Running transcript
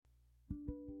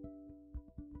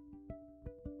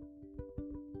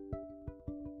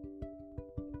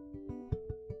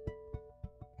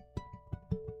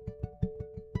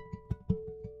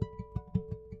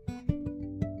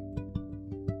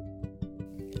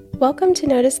Welcome to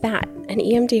Notice That, an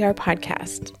EMDR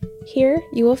podcast. Here,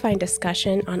 you will find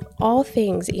discussion on all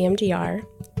things EMDR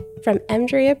from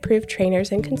EMDRI-approved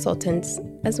trainers and consultants,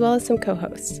 as well as some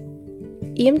co-hosts.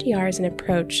 EMDR is an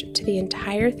approach to the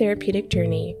entire therapeutic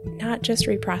journey, not just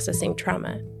reprocessing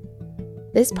trauma.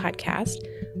 This podcast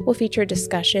will feature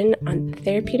discussion on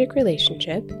therapeutic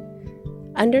relationship,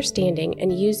 understanding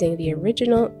and using the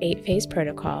original 8-phase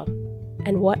protocol,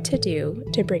 and what to do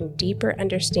to bring deeper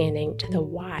understanding to the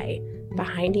why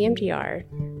behind EMDR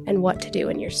and what to do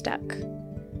when you're stuck.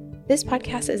 This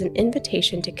podcast is an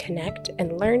invitation to connect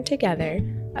and learn together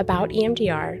about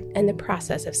EMDR and the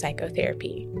process of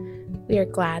psychotherapy. We are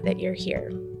glad that you're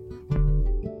here.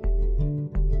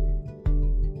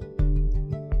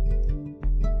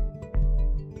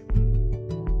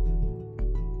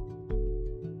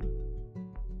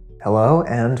 Hello,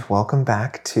 and welcome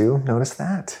back to Notice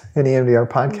That, an EMDR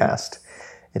podcast.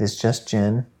 It is just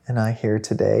Jen and I here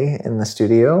today in the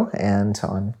studio and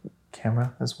on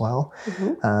camera as well.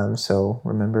 So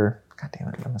remember, God damn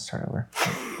it, I'm going to start over.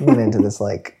 I went into this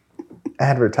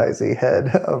advertising head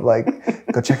of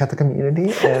go check out the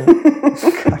community and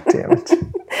God damn it.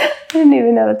 I didn't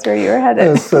even know that's where you were headed. It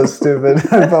was so stupid.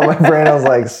 I felt my brain, I was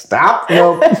like, stop,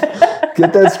 nope,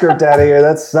 get that script out of here,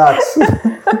 that sucks.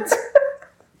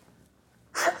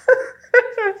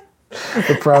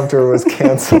 The prompter was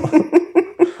canceled.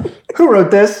 Who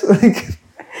wrote this?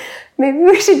 Maybe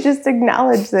we should just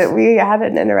acknowledge that we had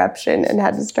an interruption and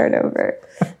had to start over.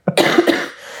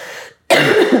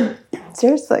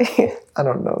 Seriously. I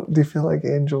don't know. Do you feel like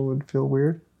Angel would feel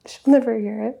weird? She'll never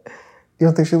hear it. You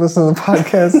don't think she listens to the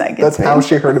podcast? That's how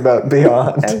she heard about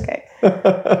Beyond. Okay.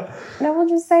 No, we'll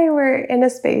just say we're in a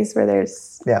space where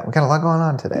there's... Yeah, we got a lot going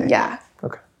on today. Yeah.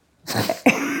 Okay.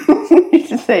 You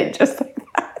should say it just like that.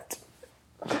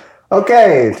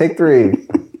 Okay, take 3.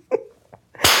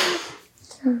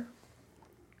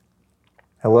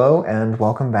 Hello, and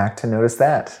welcome back to Notice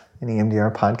That, an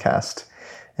EMDR podcast.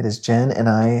 It is Jen and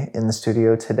I in the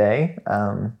studio today.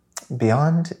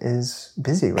 Beyond is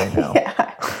busy right now.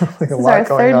 Yeah. This is our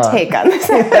third take on this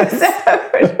episode.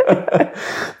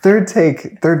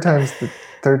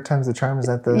 Third time's the charm. Is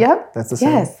that the? Yep. That's the same.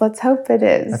 Yes. Let's hope it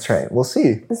is. That's right. We'll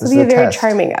see. This will be a very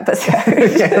charming episode.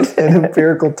 Yeah, an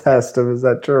empirical test of is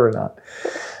that true or not.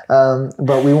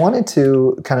 But we wanted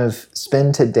to kind of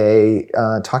spend today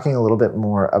talking a little bit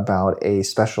more about a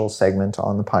special segment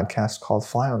on the podcast called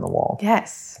Fly on the Wall.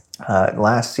 Yes.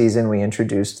 Last season, we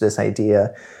introduced this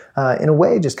idea in a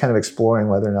way, just kind of exploring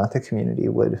whether or not the community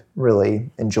would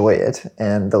really enjoy it.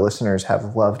 And the listeners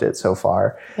have loved it so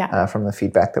far from the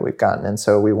feedback that we've gotten. And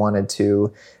so we wanted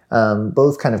to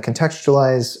both kind of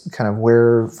contextualize kind of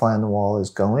where Fly on the Wall is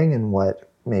going and what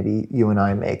maybe you and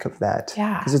I make of that.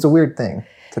 Yeah. Because it's a weird thing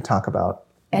to talk about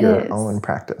your own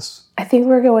practice. I think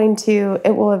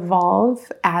it will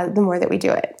evolve as the more that we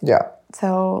do it. Yeah.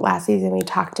 So last season we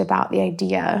talked about the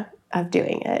idea of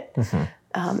doing it. Mm-hmm.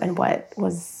 And what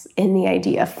was in the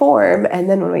idea form. And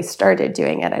then when we started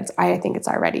doing it, I think it's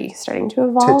already starting to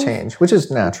evolve. To change, which is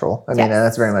natural. I mean, and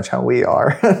that's very much how we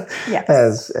are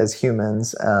as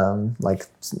humans,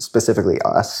 specifically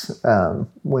us.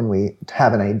 When we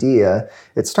have an idea,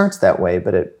 it starts that way,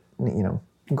 but it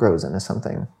grows into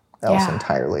something else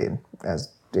entirely as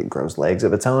it grows legs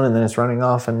of its own, and then it's running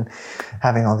off and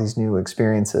having all these new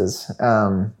experiences.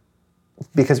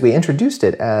 Because we introduced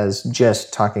it as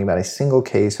just talking about a single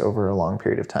case over a long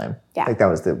period of time. Yeah. That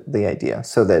was the idea,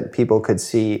 so that people could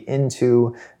see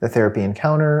into the therapy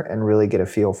encounter and really get a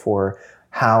feel for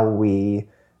how we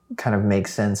kind of make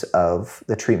sense of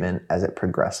the treatment as it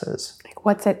progresses.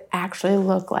 What's it actually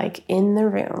look like in the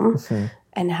room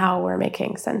and how we're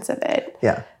making sense of it.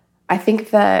 Yeah. I think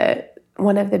that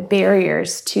one of the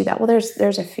barriers to that,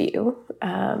 there's a few.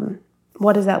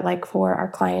 What is that like for our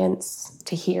clients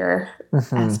to hear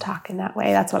us talk in that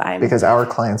way? That's what because our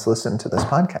clients listen to this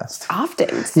podcast.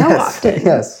 Often. Often.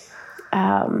 Yes.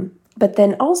 But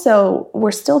then also,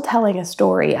 we're still telling a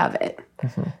story of it.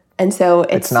 Mm-hmm. And so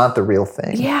it's not the real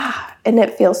thing. Yeah. And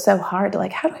it feels so hard.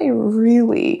 How do I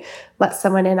really let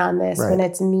someone in on this when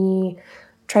it's me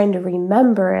trying to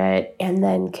remember it and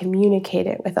then communicate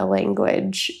it with a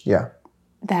language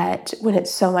that when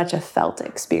it's so much a felt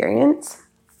experience.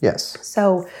 Yes.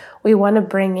 So we want to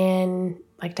bring in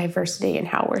diversity in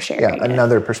how we're sharing it.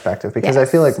 Another perspective, because I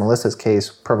feel like Melissa's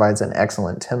case provides an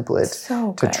excellent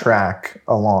template to track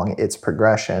along its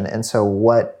progression. And so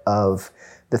what of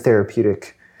the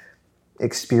therapeutic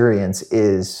experience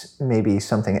is maybe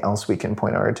something else we can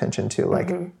point our attention to,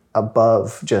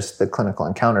 above just the clinical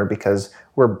encounter, because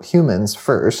we're humans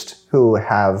first who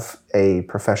have a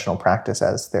professional practice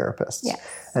as therapists. Yes.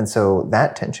 And so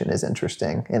that tension is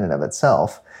interesting in and of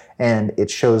itself. And it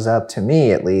shows up, to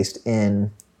me at least,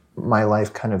 in my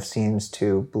life kind of seems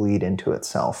to bleed into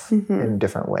itself in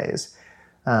different ways.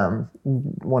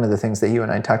 One of the things that you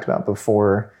and I talked about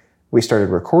before we started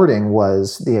recording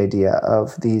was the idea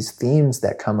of these themes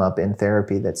that come up in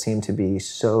therapy that seem to be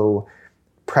so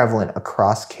prevalent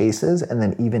across cases and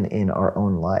then even in our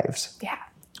own lives. Yeah.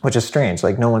 Which is strange.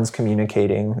 Like, no one's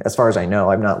communicating, as far as I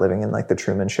know. I'm not living in like the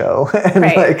Truman Show and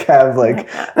right. like have like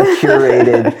a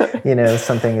curated, you know,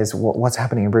 something is what's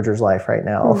happening in Bridger's life right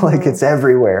now. Like, it's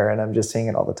everywhere and I'm just seeing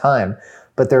it all the time.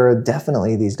 But there are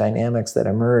definitely these dynamics that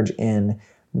emerge in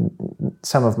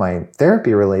some of my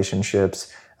therapy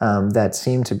relationships that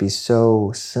seem to be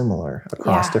so similar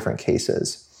across different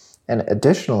cases. And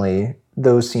additionally,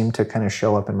 those seem to kind of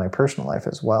show up in my personal life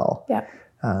as well. Yeah.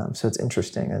 So it's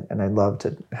interesting, and I'd love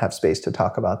to have space to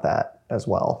talk about that as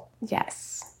well.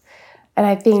 Yes. And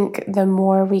I think the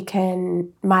more we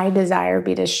can, my desire would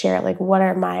be to share, like, what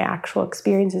are my actual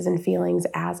experiences and feelings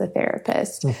as a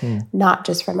therapist, not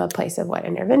just from a place of what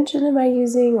intervention am I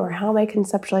using or how am I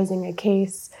conceptualizing a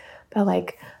case, but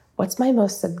like, what's my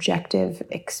most subjective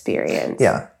experience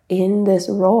in this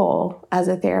role as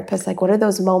a therapist? Like, what are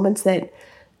those moments that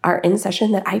are in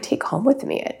session that I take home with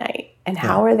me at night? And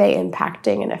how are they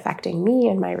impacting and affecting me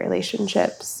and my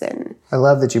relationships? And I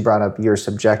love that you brought up your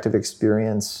subjective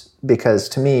experience, because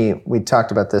to me, we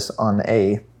talked about this on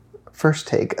a first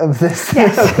take of this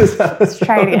episode. Let's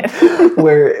try it again.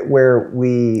 where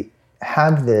we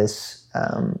have this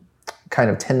kind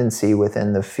of tendency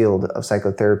within the field of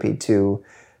psychotherapy to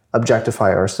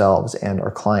objectify ourselves and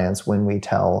our clients when we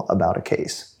tell about a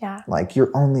case. Yeah. Like, you're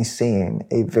only seeing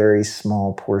a very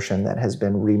small portion that has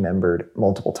been remembered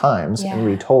multiple times and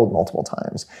retold multiple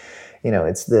times. You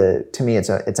know, to me, it's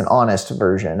an honest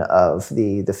version of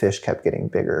the fish kept getting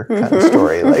bigger kind of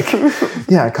story. Like,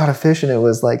 I caught a fish and it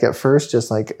was like at first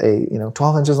just like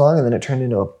 12 inches long, and then it turned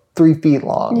into a 3 feet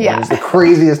long. Yeah. It was the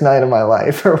craziest night of my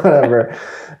life or whatever.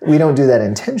 We don't do that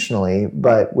intentionally,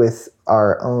 but with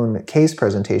our own case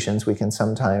presentations, we can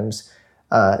sometimes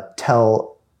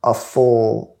tell a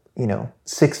full,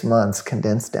 6 months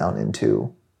condensed down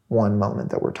into one moment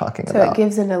that we're talking about. So it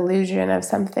gives an illusion of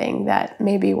something that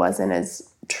maybe wasn't as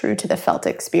true to the felt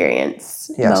experience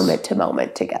moment to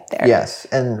moment to get there. Yes.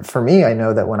 And for me, I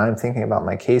know that when I'm thinking about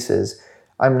my cases,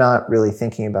 I'm not really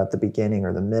thinking about the beginning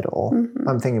or the middle.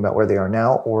 I'm thinking about where they are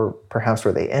now, or perhaps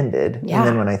where they ended. Yeah. And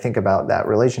then when I think about that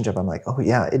relationship, I'm like, oh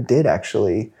yeah, it did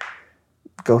actually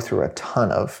go through a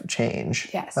ton of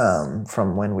change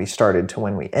from when we started to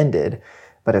when we ended.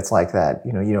 But it's like that,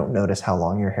 you don't notice how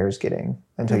long your hair is getting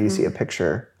until you see a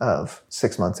picture of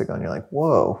 6 months ago and you're like,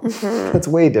 whoa, that's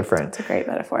way different. It's a great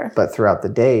metaphor. But throughout the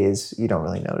days, you don't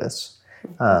really notice.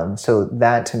 So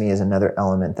that to me is another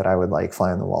element that I would like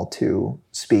Fly on the Wall to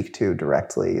speak to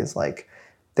directly, is like,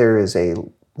 there is a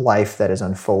life that is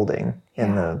unfolding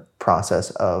in the process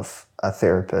of a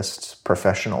therapist's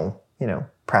professional,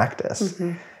 practice.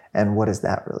 And what is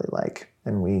that really like?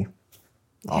 And we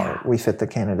fit the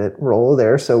candidate role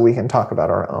there, so we can talk about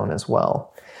our own as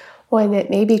well. Well, and it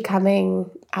may be coming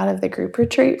out of the group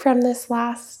retreat from this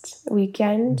last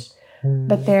weekend.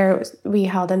 But we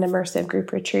held an immersive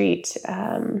group retreat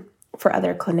for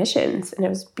other clinicians, and it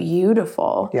was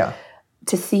beautiful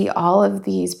to see all of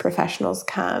these professionals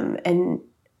come and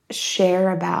share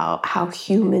about how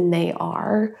human they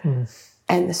are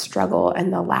and the struggle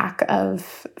and the lack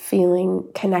of feeling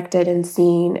connected and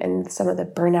seen, and some of the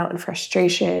burnout and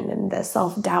frustration and the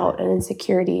self-doubt and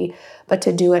insecurity. But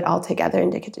to do it all together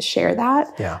and to get to share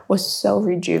that was so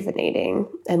rejuvenating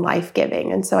and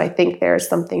life-giving. And so I think there's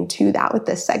something to that with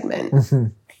this segment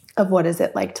of what is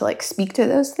it like to like speak to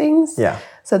those things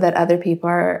so that other people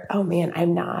are, oh man,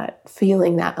 I'm not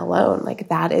feeling that alone. Like,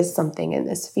 that is something in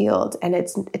this field, and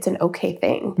it's an okay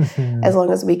thing as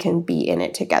long as we can be in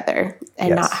it together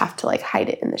and not have to like hide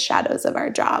it in the shadows of our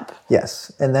job.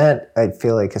 Yes. And that, I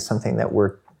feel like, is something that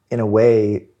we're, in a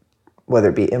way, whether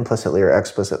it be implicitly or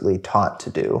explicitly, taught to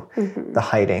do. The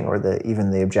hiding or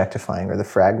even the objectifying or the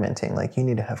fragmenting. Like, you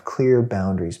need to have clear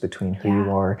boundaries between who you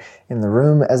are in the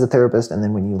room as a therapist, and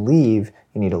then when you leave,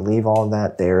 you need to leave all of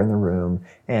that there in the room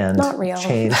and not real.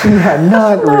 Change.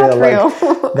 Not real. Real.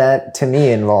 Like, that to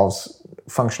me involves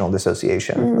functional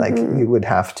dissociation. Like, you would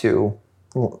have to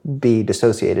be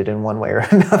dissociated in one way or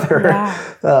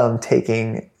another,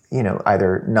 taking,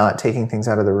 either not taking things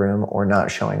out of the room or not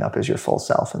showing up as your full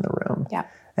self in the room. Yeah.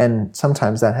 And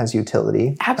sometimes that has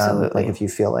utility. Absolutely. Like, if you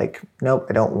feel like, nope,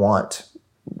 I don't want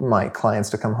my clients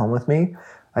to come home with me,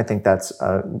 I think that's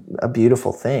a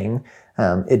beautiful thing.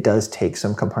 It does take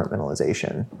some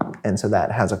compartmentalization. And so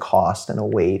that has a cost and a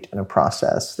weight and a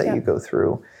process that you go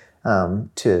through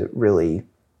to really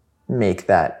make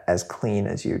that as clean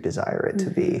as you desire it to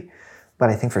be. But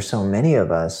I think for so many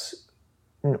of us,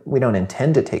 we don't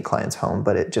intend to take clients home,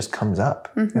 but it just comes up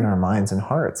in our minds and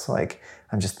hearts. Like,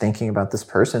 I'm just thinking about this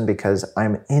person because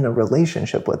I'm in a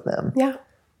relationship with them. Yeah.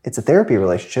 It's a therapy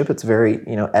relationship. It's very,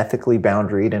 ethically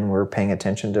boundaried, and we're paying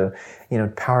attention to,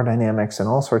 power dynamics and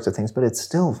all sorts of things, but it's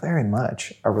still very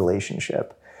much a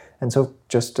relationship. And so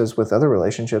just as with other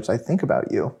relationships, I think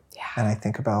about you and I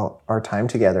think about our time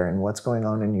together and what's going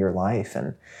on in your life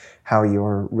and how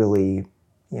you're really,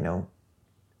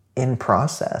 in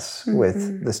process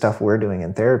with the stuff we're doing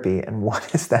in therapy, and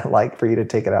what is that like for you to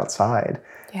take it outside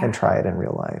and try it in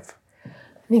real life? I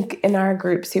think in our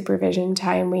group supervision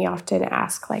time, we often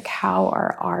ask, like, how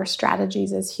are our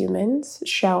strategies as humans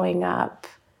showing up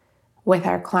with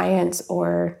our clients,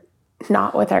 or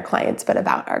not with our clients, but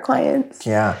about our clients?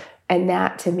 Yeah. And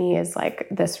that to me is like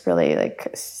this really like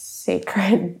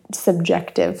sacred,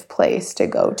 subjective place to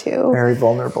go to. Very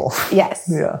vulnerable. Yes.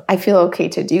 Yeah. I feel okay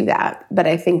to do that. But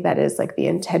I think that is like the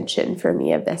intention for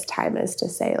me of this time, is to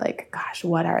say, like, gosh,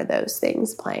 what are those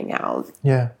things playing out?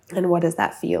 Yeah. And what does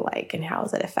that feel like? And how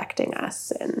is it affecting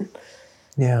us? And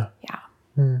yeah.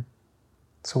 Yeah.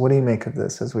 So what do you make of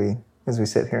this as we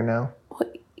sit here now?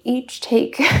 Each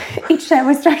time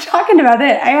we start talking about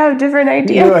it, I have different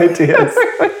ideas. New ideas.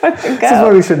 This is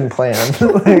why we shouldn't plan.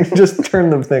 Like, just turn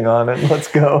the thing on and let's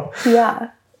go. Yeah.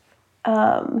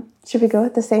 Should we go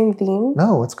with the same theme?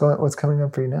 No. What's coming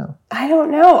up for you now? I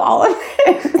don't know all of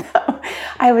it. So,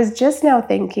 I was just now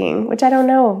thinking, which I don't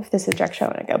know if this is the direction I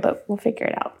want to go, but we'll figure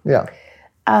it out. Yeah.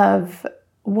 Of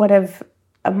one of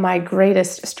my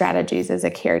greatest strategies is a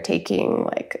caretaking,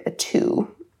 like a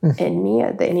 2 in me,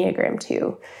 the Enneagram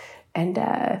 2. And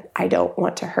I don't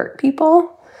want to hurt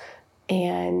people.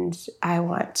 And I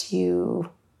want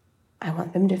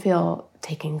them to feel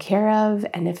taken care of.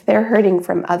 And if they're hurting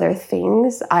from other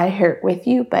things, I hurt with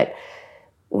you. But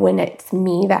when it's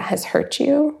me that has hurt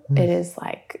you, it is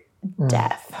like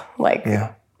death. Like,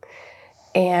 yeah.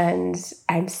 And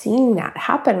I'm seeing that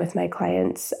happen with my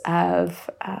clients of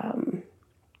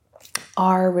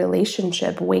our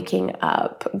relationship waking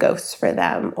up ghosts for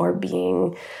them, or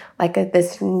being like at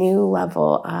this new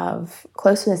level of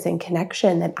closeness and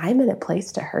connection that I'm in a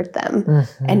place to hurt them,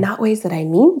 and not ways that I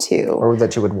mean to. Or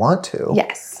that you would want to.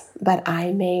 Yes. But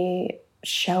I may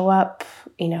show up,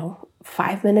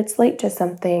 5 minutes late to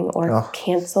something, or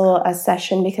cancel a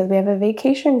session because we have a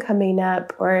vacation coming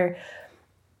up, or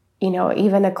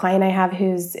even a client I have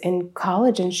who's in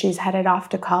college and she's headed off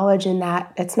to college, and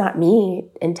that it's not me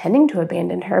intending to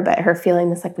abandon her, but her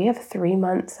feeling this, like, we have 3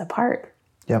 months apart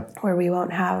where we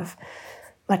won't have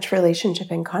much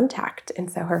relationship and contact. And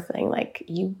so her feeling like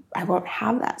I won't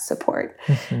have that support.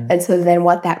 And so then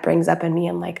what that brings up in me,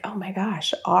 I'm like, oh my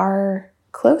gosh, our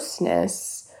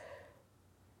closeness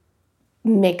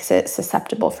makes it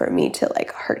susceptible for me to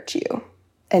like hurt you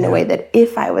in a way that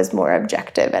if I was more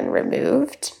objective and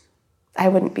removed, I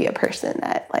wouldn't be a person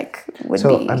that like would be.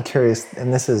 So I'm curious,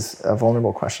 and this is a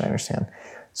vulnerable question, I understand.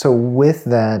 So with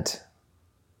that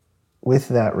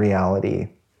reality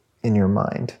in your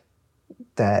mind,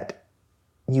 that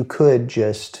you could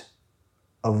just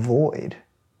avoid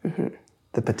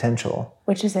the potential.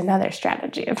 Which is another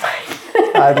strategy of mine.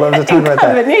 I'd love to talk about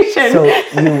that. So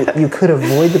you could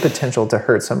avoid the potential to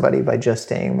hurt somebody by just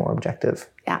staying more objective.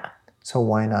 Yeah. So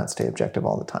why not stay objective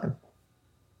all the time?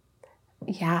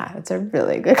 Yeah, it's a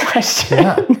really good question.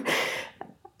 Yeah.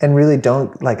 And really I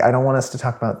don't want us to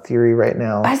talk about theory right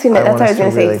now. That's what I was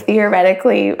going to say.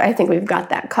 Theoretically, I think we've got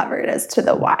that covered as to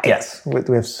the why. Yes.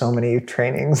 We have so many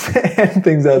trainings and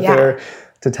things out there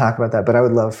to talk about that. But I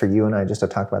would love for you and I just to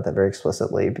talk about that very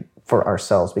explicitly for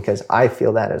ourselves, because I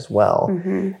feel that as well.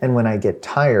 And when I get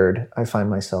tired, I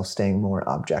find myself staying more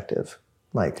objective.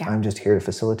 I'm just here to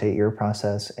facilitate your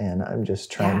process, and I'm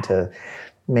just trying to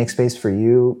make space for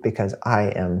you because I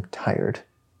am tired.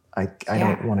 I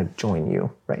don't want to join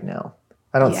you right now.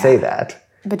 I don't say that.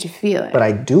 But you feel it. But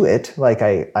I do it. Like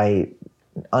I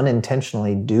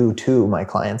unintentionally do to my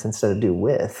clients instead of do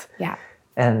with. Yeah.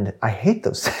 And I hate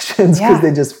those sessions because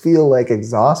they just feel like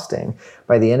exhausting.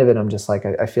 By the end of it, I'm just like,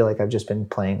 I feel like I've just been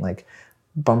playing like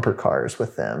bumper cars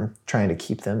with them, trying to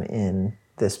keep them in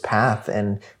this path.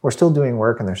 And we're still doing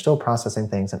work and they're still processing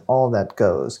things and all of that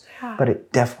goes. Yeah. But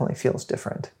it definitely feels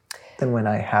different than when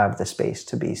I have the space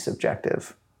to be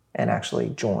subjective and actually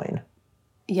join.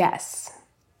 Yes.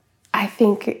 I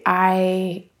think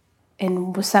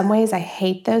in some ways I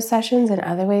hate those sessions. In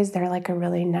other ways, they're like a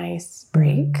really nice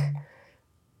break.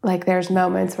 Like there's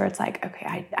moments where it's like,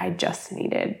 okay, I just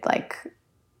needed like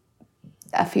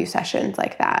a few sessions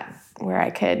like that where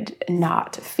I could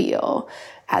not feel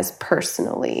as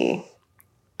personally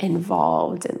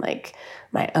involved in like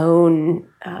my own,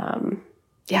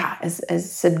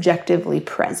 as subjectively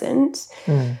present.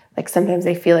 Like sometimes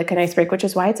they feel like a nice break, which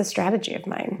is why it's a strategy of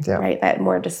mine, right? That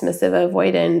more dismissive,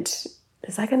 avoidant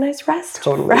is like a nice rest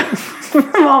from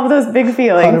all of those big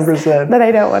feelings 100%. that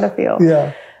I don't want to feel.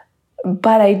 Yeah.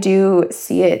 But I do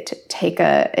see it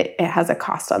it has a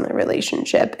cost on the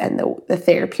relationship and the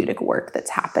therapeutic work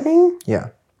that's happening. Yeah.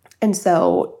 And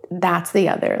so that's the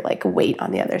other like weight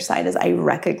on the other side is I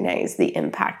recognize the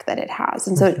impact that it has.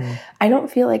 And so I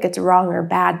don't feel like it's wrong or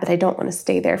bad, but I don't want to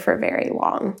stay there for very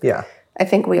long. Yeah. I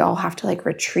think we all have to like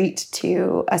retreat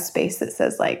to a space that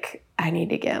says like, I need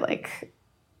to get like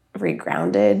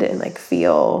regrounded and like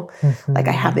feel like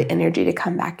I have the energy to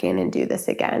come back in and do this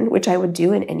again, which I would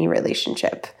do in any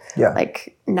relationship. Yeah.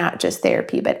 Like not just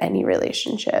therapy, but any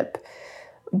relationship.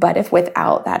 But if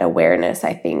without that awareness,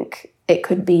 I think it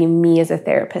could be me as a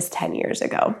therapist 10 years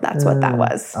ago. That's what that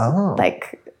was. Oh.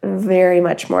 Like very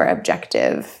much more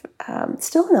objective,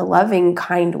 still in a loving,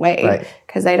 kind way.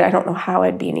 Because I don't know how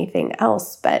I'd be anything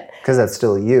else, but... Because that's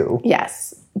still you.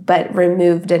 Yes. But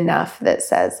removed enough that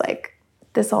says like,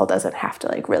 this all doesn't have to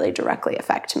like really directly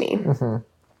affect me.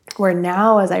 Where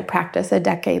now, as I practice a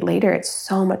decade later, it's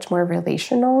so much more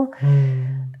relational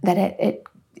that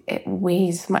it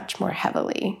weighs much more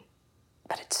heavily,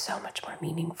 but it's so much more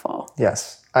meaningful.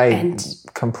 Yes, I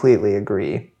completely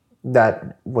agree.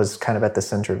 That was kind of at the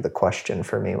center of the question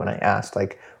for me when I asked,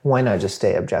 like, why not just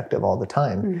stay objective all the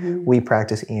time? We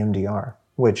practice EMDR,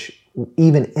 which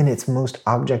even in its most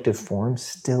objective form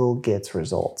still gets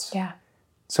results. Yeah.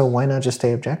 So why not just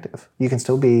stay objective? You can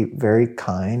still be very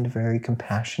kind, very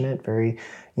compassionate, very,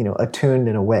 attuned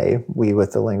in a way. We,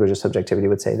 with the language of subjectivity,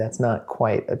 would say that's not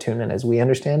quite attunement as we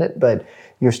understand it, but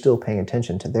you're still paying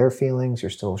attention to their feelings. You're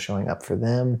still showing up for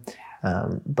them,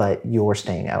 but you're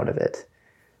staying out of it.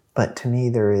 But to me,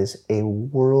 there is a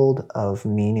world of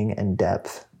meaning and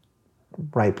depth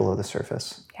right below the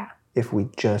surface. Yeah. If we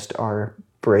just are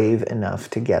brave enough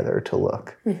together to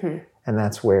look. And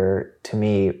that's where, to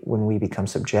me, when we become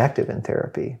subjective in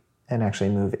therapy and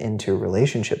actually move into a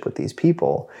relationship with these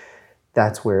people,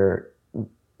 that's where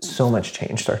so much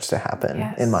change starts to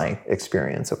happen in my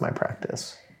experience of my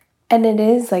practice. And it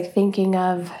is like thinking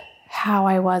of how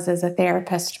I was as a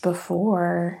therapist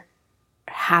before,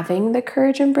 having the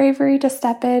courage and bravery to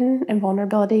step in and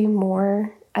vulnerability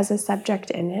more as a subject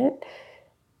in it.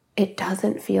 It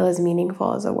doesn't feel as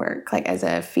meaningful as a work, like as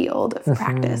a field of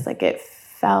practice. Like it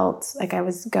felt like I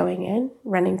was going in,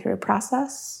 running through a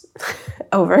process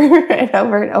over and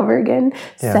over and over again.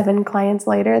 7 clients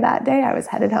later that day, I was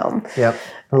headed home. Yep.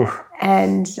 Oof.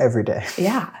 And every day.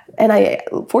 Yeah. And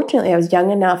fortunately, I was young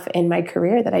enough in my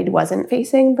career that I wasn't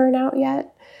facing burnout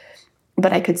yet,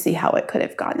 but I could see how it could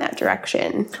have gone that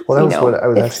direction. Well, that was what I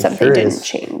was actually something curious. Didn't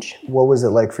change. What was it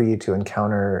like for you to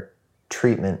encounter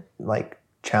treatment, like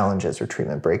challenges or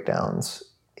treatment breakdowns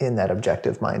in that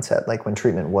objective mindset? Like when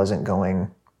treatment wasn't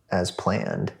going as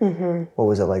planned, what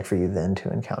was it like for you then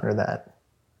to encounter that?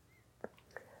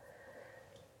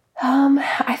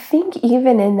 I think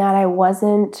even in that I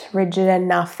wasn't rigid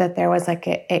enough that there was like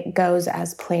it goes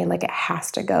as planned, like it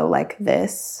has to go like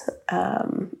this.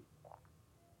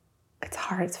 It's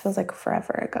hard. It feels like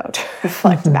forever ago to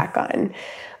reflect back on.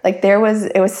 Like it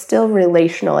was still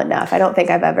relational enough. I don't think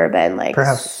I've ever been like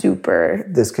perhaps super.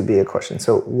 This could be a question.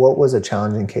 So what was a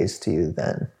challenging case to you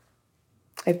then?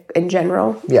 Like in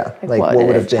general? Yeah. Like what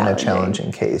would have been a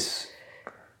challenging case?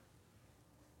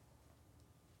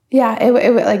 Yeah.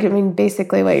 It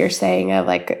basically what you're saying of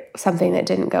like something that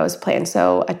didn't go as planned.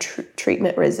 So a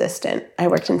treatment resistant. I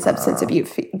worked in substance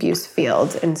abuse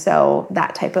field. And so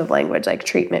that type of language, like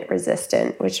treatment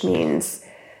resistant, which means,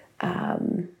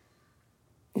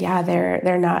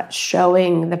 they're not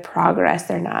showing the progress.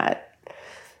 They're not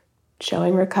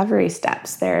showing recovery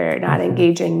steps. They're not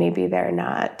engaging. Maybe they're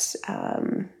not,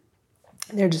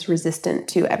 they're just resistant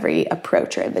to every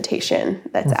approach or invitation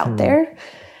that's out there.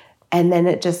 And then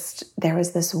there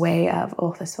was this way of,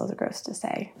 this feels gross to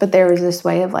say, but there was this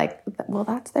way of like, well,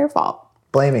 that's their fault.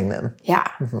 Blaming them. Yeah.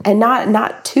 And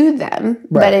not to them,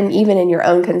 but even in your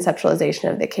own conceptualization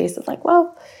of the case of like,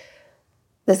 well,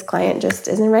 this client just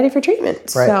isn't ready for treatment.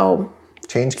 Right. So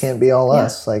change can't be all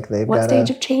us. Like they've got what stage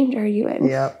of change are you in?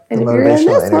 Yeah. And if you're in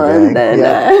this one,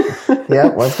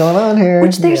 then what's going on here?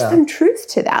 Which there's some truth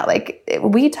to that. Like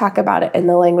we talk about it in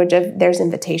the language of there's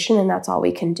invitation and that's all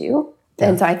we can do. Yeah.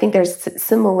 And so I think there's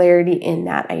similarity in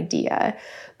that idea,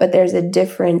 but there's a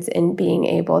difference in being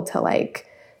able to like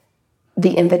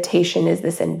the invitation is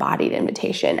this embodied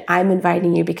invitation. I'm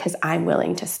inviting you because I'm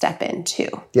willing to step in too.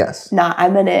 Yes. Not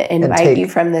I'm going to invite you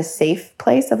from this safe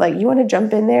place of like, you want to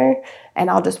jump in there and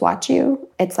I'll just watch you.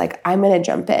 It's like, I'm going to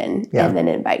jump in and then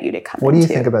invite you to come in. What do you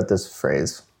think about this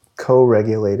phrase,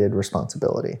 co-regulated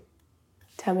responsibility?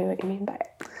 Tell me what you mean by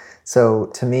it. So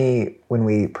to me, when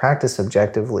we practice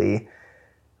objectively,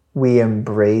 we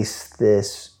embrace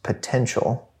this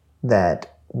potential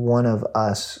that one of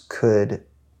us could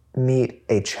meet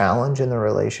a challenge in the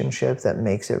relationship that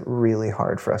makes it really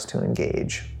hard for us to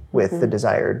engage with the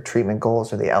desired treatment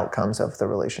goals or the outcomes of the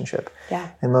relationship.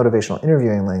 Yeah. In motivational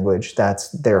interviewing language, that's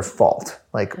their fault,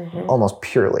 like almost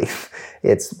purely.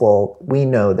 It's, well, we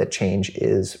know that change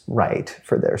is right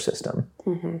for their system.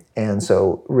 And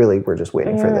so really we're just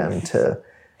waiting for them to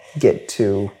get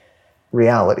to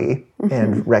reality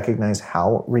and recognize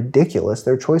how ridiculous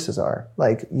their choices are.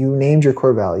 Like, you named your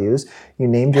core values, you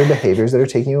named your behaviors that are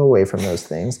taking you away from those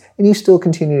things, and you still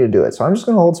continue to do it. So I'm just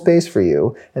going to hold space for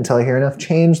you until I hear enough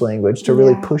change language to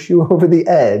really push you over the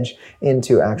edge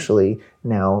into actually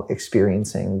now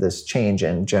experiencing this change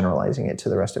and generalizing it to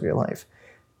the rest of your life.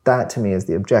 That to me is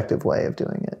the objective way of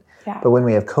doing it. Yeah. But when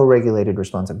we have co-regulated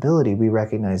responsibility, we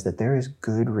recognize that there is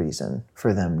good reason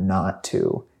for them not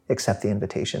to accept the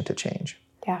invitation to change.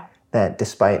 Yeah. That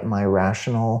despite my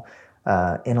rational,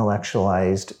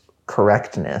 intellectualized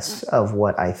correctness of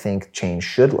what I think change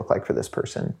should look like for this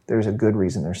person, there's a good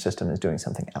reason their system is doing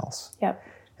something else. Yep.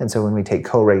 And so when we take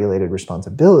co-regulated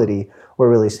responsibility, we're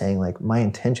really saying, like, my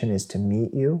intention is to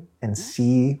meet you and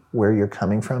see where you're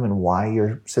coming from and why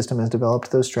your system has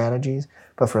developed those strategies,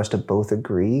 but for us to both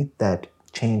agree that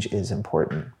change is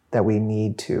important, that we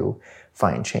need to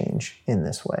find change in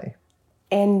this way.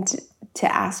 And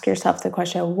to ask yourself the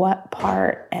question, what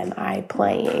part am I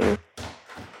playing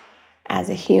as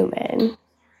a human?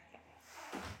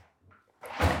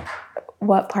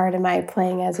 What part am I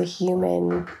playing as a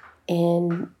human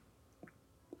in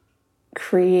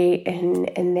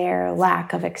their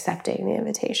lack of accepting the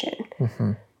invitation?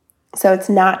 So it's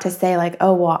not to say like,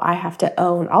 oh, well, I have to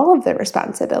own all of the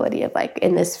responsibility of like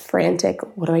in this frantic,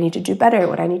 what do I need to do better?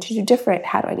 What do I need to do different?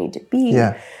 How do I need to be?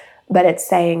 Yeah. But it's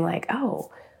saying like,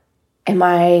 oh,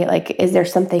 is there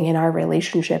something in our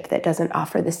relationship that doesn't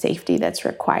offer the safety that's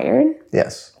required?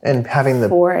 Yes. And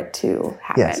for it to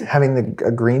happen. Yes. Having the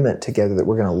agreement together that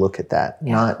we're going to look at that,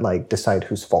 not like decide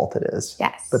whose fault it is.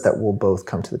 Yes. But that we'll both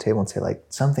come to the table and say like,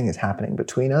 something is happening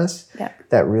between us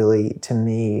that really, to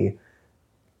me,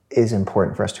 is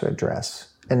important for us to address.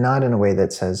 And not in a way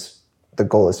that says, the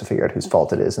goal is to figure out whose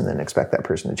fault it is and then expect that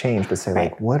person to change, but say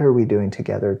like, what are we doing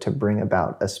together to bring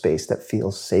about a space that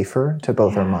feels safer to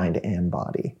both our mind and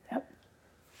body? Yep.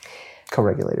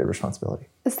 Co-regulated responsibility.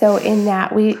 So in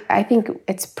that, I think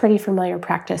it's pretty familiar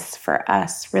practice for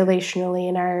us relationally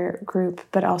in our group,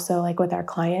 but also like with our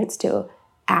clients to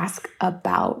ask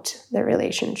about the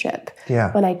relationship.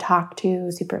 Yeah. When I talk to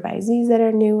supervisees that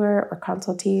are newer or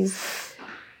consultees,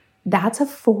 that's a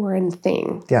foreign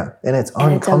thing. Yeah, and it's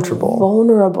uncomfortable. It's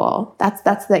vulnerable.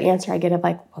 That's the answer I get of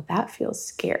like, well, that feels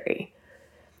scary.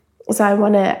 So I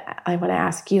want to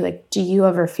ask you, like, do you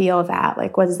ever feel that?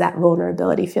 Like, what does that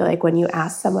vulnerability feel like when you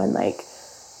ask someone, like,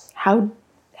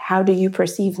 how do you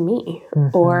perceive me?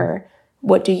 Or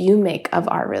what do you make of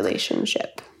our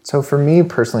relationship? So for me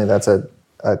personally, that's a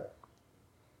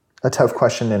tough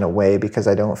question in a way, because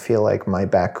I don't feel like my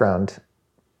background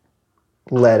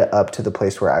led up to the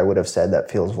place where I would have said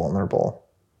that feels vulnerable,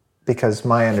 because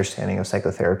my understanding of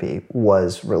psychotherapy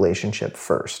was relationship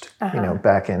first. You know,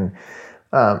 back in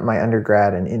my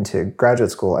undergrad and into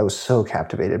graduate school, I was so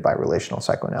captivated by relational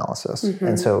psychoanalysis.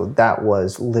 And so that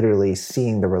was literally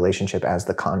seeing the relationship as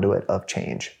the conduit of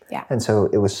change. Yeah. And so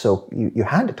it was so, you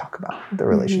had to talk about the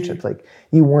relationship. Like,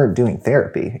 you weren't doing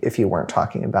therapy if you weren't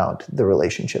talking about the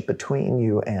relationship between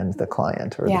you and the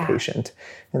client or the patient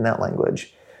in that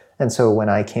language. And so when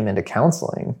I came into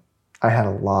counseling, I had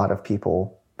a lot of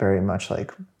people very much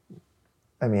like,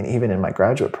 I mean, even in my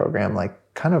graduate program, like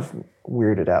kind of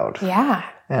weirded out. Yeah.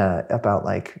 About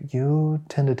like, you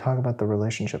tend to talk about the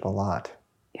relationship a lot.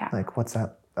 Yeah. Like, what's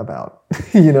that about?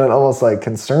 You know, and almost like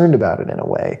concerned about it in a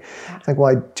way. Yeah. It's like,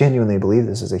 well, I genuinely believe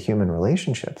this is a human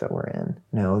relationship that we're in.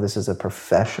 No, this is a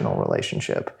professional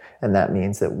relationship. And that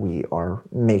means that we are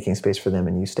making space for them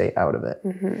and you stay out of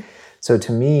it. So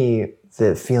to me,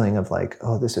 the feeling of like,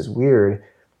 oh, this is weird,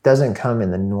 doesn't come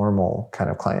in the normal kind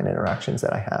of client interactions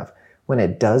that I have. When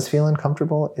it does feel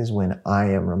uncomfortable is when I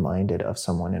am reminded of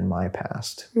someone in my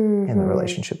past in the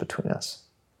relationship between us.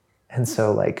 And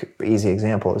so like, easy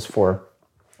example is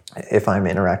if I'm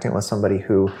interacting with somebody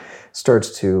who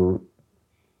starts to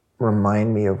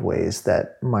remind me of ways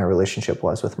that my relationship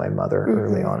was with my mother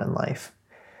early on in life.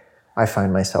 I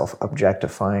find myself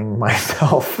objectifying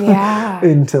myself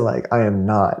into like, I am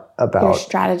not about... Your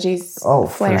strategies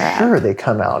for sure they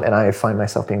come out. And I find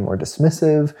myself being more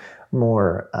dismissive,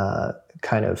 more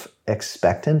kind of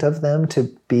expectant of them to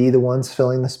be the ones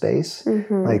filling the space.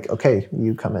 Like, okay,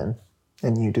 you come in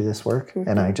and you do this work.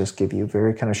 And I just give you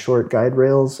very kind of short guide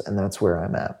rails, and that's where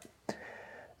I'm at.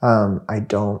 I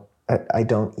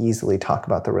don't easily talk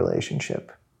about the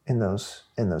relationship in those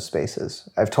spaces.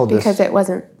 I've told because it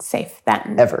wasn't safe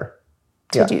then ever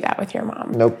to do that with your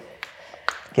mom. Nope.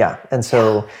 Yeah. And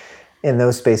so in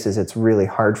those spaces, it's really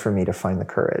hard for me to find the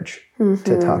courage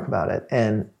to talk about it.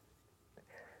 And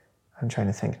I'm trying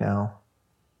to think now.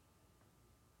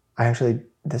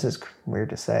 This is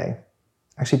weird to say,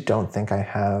 I actually don't think I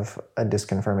have a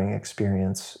disconfirming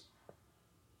experience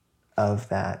of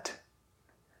that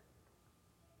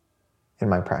in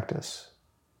my practice.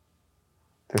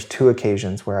 There's 2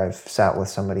 occasions where I've sat with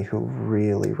somebody who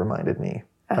really reminded me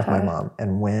of my mom.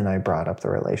 And when I brought up the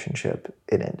relationship,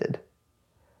 it ended.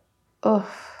 The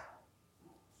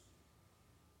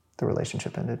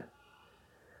relationship ended.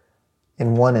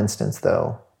 In one instance,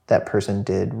 though, that person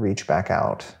did reach back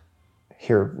out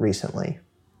here recently,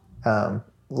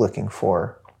 looking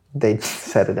for... They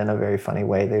said it in a very funny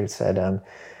way. They said,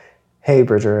 hey,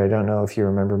 Bridger, I don't know if you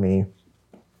remember me,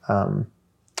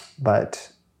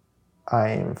 but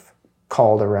I've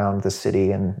called around the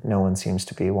city and no one seems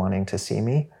to be wanting to see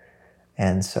me.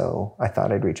 And so I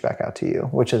thought I'd reach back out to you,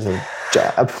 which is a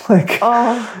jab. Like,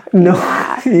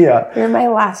 You're my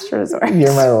last resort.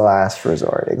 You're my last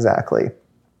resort, exactly.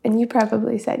 And you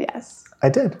probably said yes. I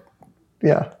did.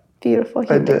 Yeah. Beautiful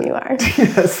human you are.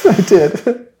 Yes, I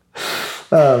did.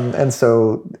 And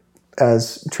so,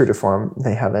 as true to form,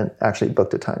 they haven't actually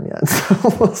booked a time yet.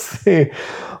 So we'll see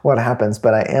what happens.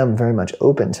 But I am very much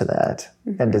open to that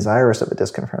and desirous of a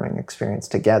disconfirming experience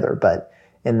together. But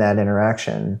in that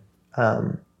interaction,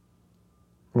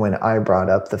 when I brought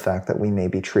up the fact that we may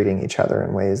be treating each other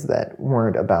in ways that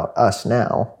weren't about us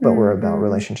now, but were about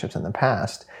relationships in the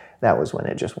past, that was when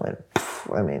it just went,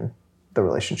 I mean, the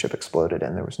relationship exploded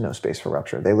and there was no space for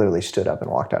rupture. They literally stood up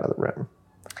and walked out of the room.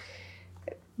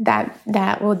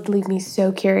 That would leave me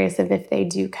so curious of if they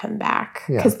do come back.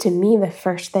 Because to me, the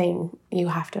first thing you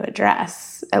have to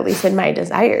address, at least in my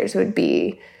desires, would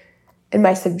be, in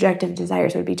my subjective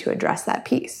desires, would be to address that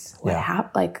piece.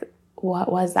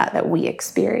 What was that we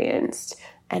experienced,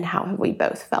 and how have we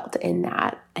both felt in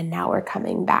that? And now we're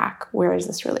coming back. Where is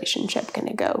this relationship going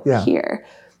to go here?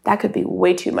 That could be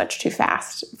way too much too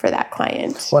fast for that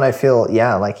client. When I feel,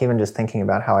 like even just thinking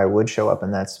about how I would show up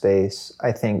in that space,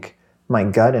 I think my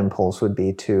gut impulse would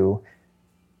be to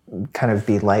kind of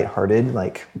be lighthearted,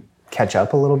 like catch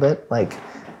up a little bit. Like,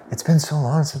 it's been so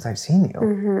long since I've seen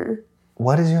you.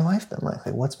 What has your life been like?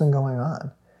 Like, what's been going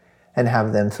on? And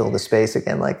have them fill the space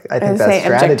again. Like, I think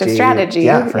that strategy.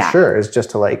 Yeah, for sure, is just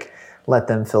to like let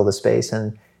them fill the space,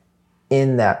 and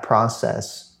in that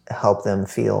process, help them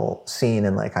feel seen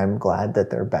and like, I'm glad that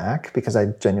they're back, because I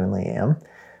genuinely am.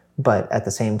 But at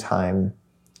the same time,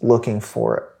 looking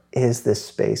for, is this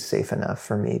space safe enough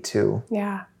for me to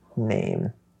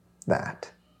name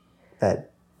that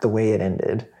the way it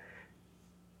ended,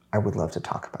 I would love to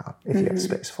talk about if you have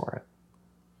space for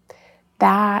it.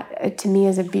 That, to me,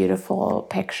 is a beautiful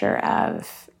picture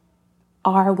of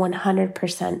our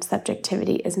 100%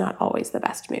 subjectivity is not always the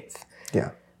best move. Yeah.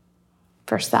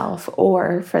 For self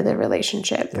or for the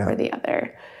relationship or the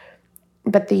other.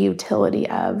 But the utility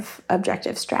of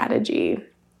objective strategy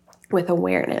with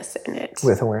awareness in it.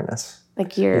 With awareness.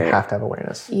 Like you have to have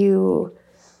awareness. You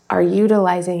are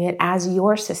utilizing it as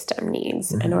your system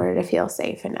needs in order to feel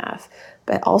safe enough,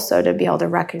 but also to be able to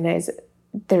recognize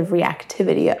the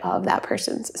reactivity of that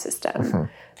person's system.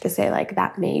 To say, like,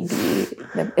 that may be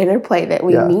the interplay that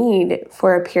we need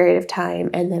for a period of time,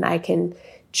 and then I can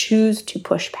choose to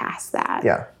push past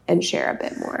that and share a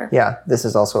bit more. Yeah, this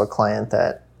is also a client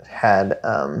that had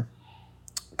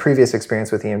previous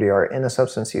experience with EMDR in a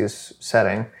substance use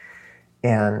setting,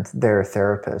 and their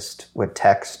therapist would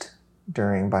text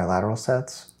during bilateral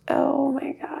sets. Oh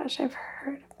my gosh, I've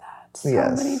heard of that so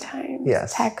many times.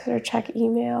 Yes. Text or check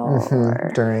email.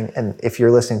 Or... and if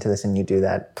you're listening to this and you do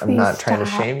that, I'm not trying to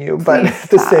shame you, but at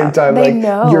the same time, they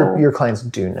know. Your clients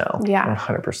do know.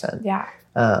 100%. Yeah.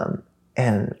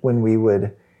 And when we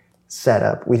would set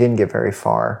up, we didn't get very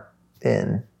far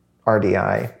in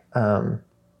RDI,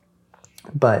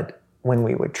 but when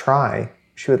we would try,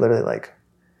 she would literally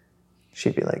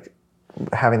she'd be like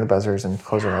having the buzzers and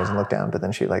close her eyes and look down, but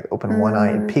then she'd like open one eye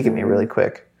and peek at me really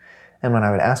quick. And when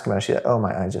I would ask about it, she'd like, oh,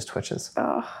 my eye just twitches.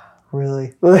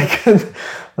 really? Like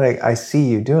I see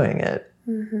you doing it.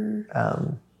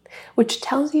 Mm-hmm. Which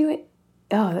tells you,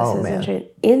 this is interesting.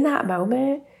 In that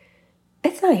moment,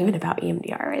 it's not even about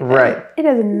EMDR right there. Right. It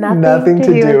has nothing to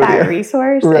do with that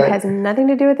resource. Right. It has nothing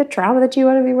to do with the trauma that you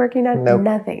want to be working on. Nope.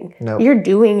 Nothing. Nope. You're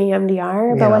doing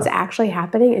EMDR, but what's actually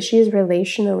happening is she is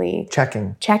relationally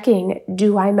checking,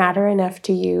 do I matter enough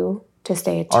to you to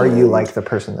stay attuned? Are you like the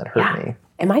person that hurt me?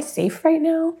 Am I safe right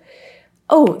now?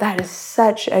 Oh, that is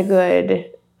such a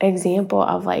good example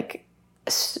of like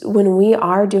when we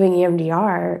are doing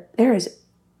EMDR, there is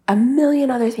a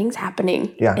million other things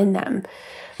happening in them.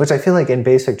 Which I feel like in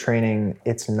basic training,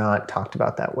 it's not talked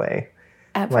about that way.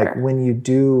 Ever. Like when you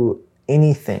do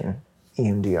anything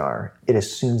EMDR, it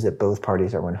assumes that both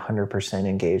parties are 100%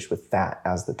 engaged with that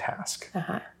as the task.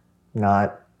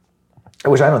 Not,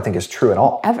 which I don't think is true at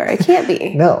all. Ever. It can't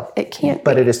be. No. It can't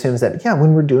But it assumes that,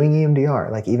 when we're doing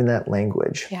EMDR, like even that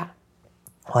language. Yeah.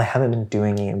 Well, I haven't been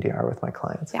doing EMDR with my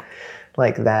clients. Yeah.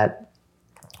 Like that.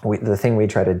 The thing we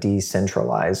try to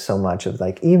decentralize so much of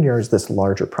like EMDR is this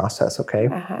larger process, okay?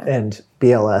 And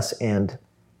BLS and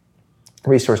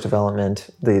resource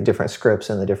development, the different scripts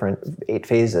and the different 8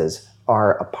 phases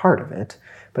are a part of it,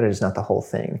 but it is not the whole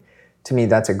thing. To me,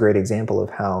 that's a great example of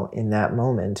how in that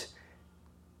moment,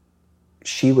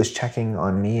 she was checking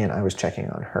on me and I was checking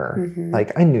on her.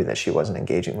 Like I knew that she wasn't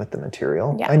engaging with the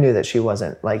material. I knew that she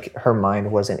wasn't, like her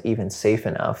mind wasn't even safe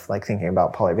enough, like thinking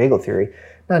about polyvagal theory,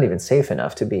 not even safe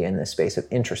enough to be in this space of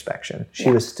introspection.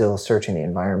 She was still searching the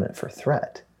environment for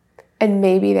threat. And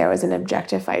maybe there was an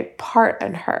objectified part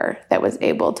in her that was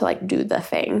able to like do the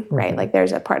thing, right? Like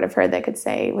there's a part of her that could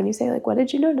say, when you say like, what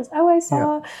did you notice? Oh, I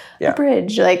saw a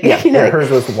bridge. Like,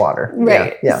 hers was water.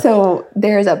 Right. So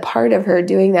there's a part of her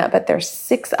doing that, but there's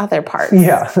 6 other parts.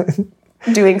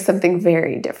 Doing something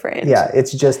very different. Yeah,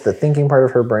 it's just the thinking part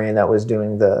of her brain that was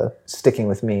doing the sticking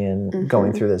with me and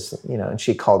going through this, and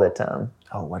she called it,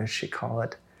 what did she call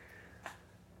it?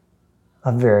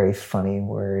 A very funny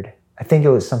word. I think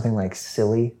it was something like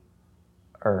silly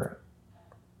or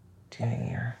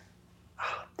dang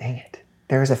it.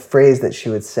 There was a phrase that she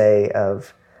would say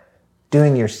of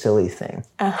doing your silly thing.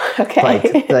 Oh,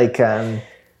 okay. Like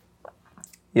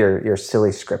your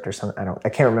silly script or something. I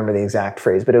can't remember the exact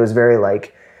phrase, but it was very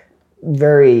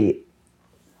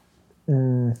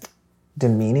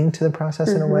demeaning to the process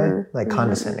in a way, like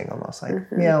condescending almost, like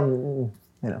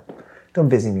don't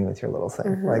busy me with your little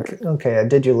thing. Like, okay, I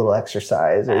did your little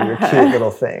exercise or your cute little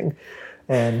thing.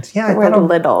 And I thought of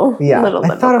little.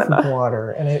 I thought of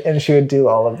water, and she would do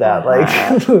all of that. Like,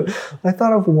 I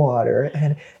thought of water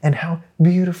and how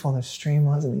beautiful the stream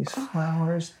was and these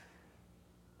flowers.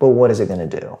 But what is it going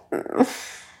to do?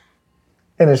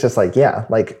 And it's just like,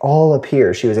 like all up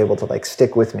here, she was able to like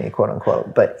stick with me, quote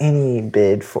unquote. But any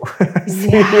bid for, I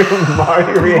see your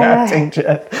body reacting,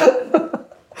 Jen.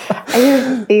 I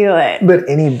can feel it. But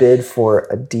any bid for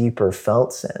a deeper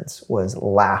felt sense was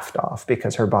laughed off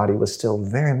because her body was still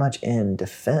very much in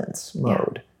defense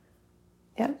mode.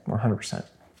 Yeah. 100%.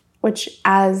 Which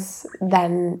as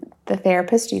then the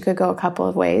therapist, you could go a couple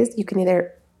of ways. You can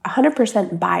either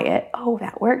 100% buy it. Oh,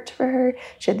 that worked for her.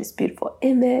 She had this beautiful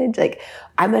image. Like,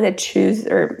 I'm going to choose,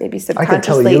 or maybe subconsciously I could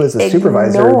tell you as a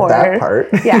supervisor that part.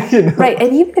 Yeah, right.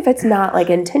 And even if it's not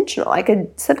like intentional, I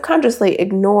could subconsciously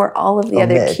ignore all of the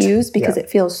other cues because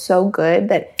it feels so good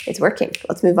that it's working.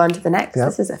 Let's move on to the next.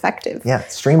 This is effective. Yeah,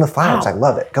 stream of flowers. Wow. I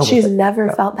love it. She's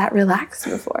never felt that relaxed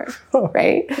before,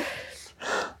 right?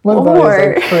 My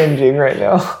body's like cringing right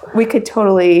now. We could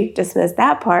totally dismiss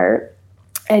that part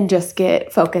and just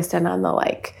get focused in on the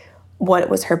like, what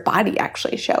was her body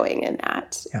actually showing in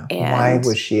that? Yeah. And why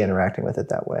was she interacting with it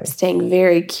that way? Staying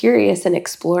very curious and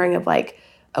exploring of like,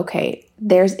 okay,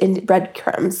 there's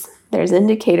breadcrumbs. There's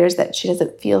indicators that she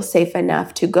doesn't feel safe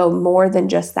enough to go more than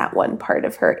just that one part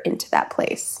of her into that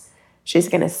place. She's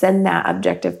going to send that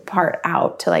objective part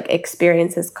out to like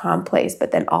experience this calm place,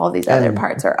 but then all of these other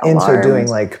parts are alarmed. And so doing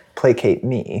like placate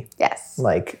me. Yes.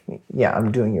 Like,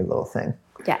 I'm doing your little thing.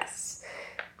 Yes.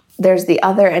 There's the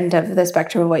other end of the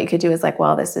spectrum of what you could do is like,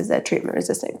 well, this is a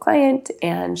treatment-resistant client,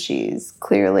 and she's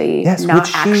clearly not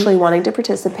actually wanting to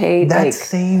participate. That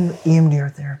same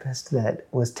EMDR therapist that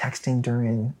was texting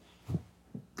during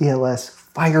BLS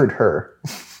fired her.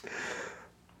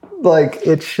 Like,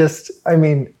 it's just,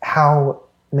 how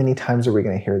many times are we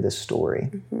going to hear this story?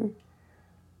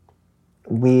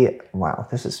 Wow,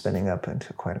 this is spinning up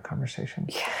into quite a conversation.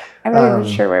 Yeah, I'm not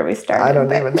even sure where we started. I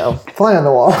don't even know. Fly on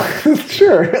the wall.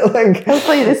 Sure. Like,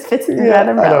 hopefully this fits into that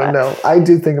umbrella. I don't know. I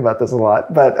do think about this a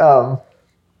lot. But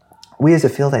we as a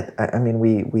field,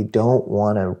 we don't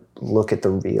want to look at the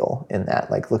real in that,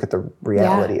 like look at the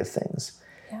reality of things.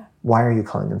 why are you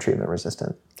calling them treatment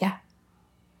resistant? Yeah.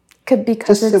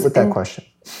 Because just sit with that question.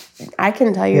 I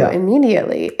can tell you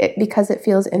immediately, because it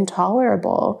feels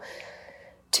intolerable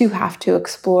to have to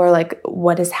explore like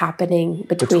what is happening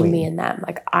between me and them.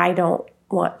 Like I don't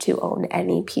want to own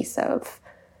any piece of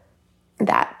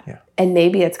that. Yeah. And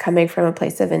maybe it's coming from a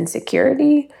place of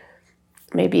insecurity.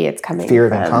 Maybe it's coming fear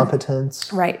from of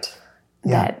incompetence. Right.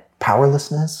 Yeah.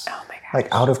 Powerlessness. Oh my gosh.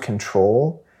 Like out of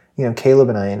control. You know, Caleb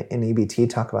and I in EBT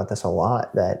talk about this a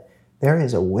lot, that there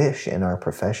is a wish in our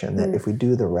profession that if we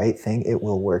do the right thing, it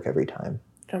will work every time.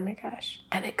 Oh my gosh.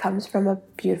 And it comes from a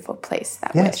beautiful place,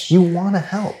 that wish. Yes, you want to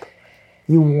help.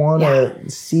 You want to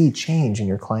see change in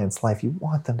your client's life. You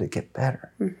want them to get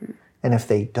better. Mm-hmm. And if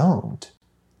they don't,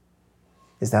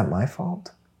 is that my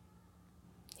fault?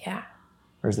 Yeah.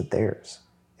 Or is it theirs?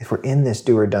 If we're in this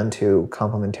do or done to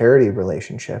complementarity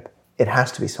relationship, it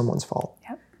has to be someone's fault.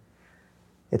 Yep.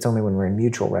 It's only when we're in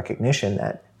mutual recognition,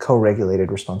 that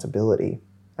co-regulated responsibility.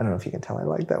 I don't know if you can tell I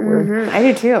like that word.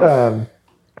 I do too.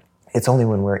 It's only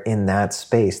when we're in that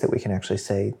space that we can actually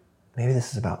say, maybe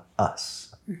this is about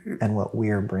us and what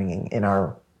we're bringing in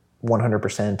our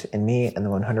 100% in me and the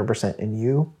 100% in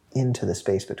you into the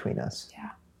space between us. Yeah.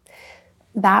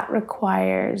 That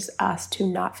requires us to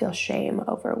not feel shame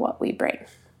over what we bring.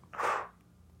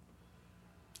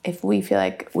 If we feel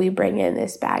like we bring in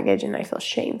this baggage and I feel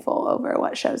shameful over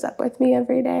what shows up with me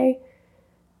every day,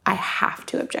 I have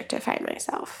to objectify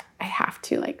myself. I have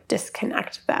to like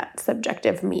disconnect that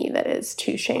subjective me that is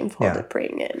too shameful to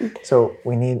bring in. So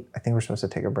I think we're supposed to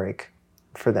take a break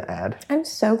for the ad. I'm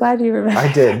so glad you remembered.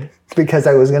 I did, because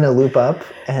I was going to loop up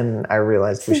and I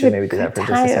realized we should maybe do that for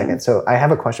just a second. So I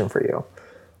have a question for you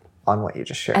on what you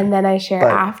just shared. And then I share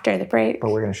after the break.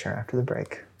 But we're going to share after the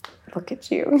break. Look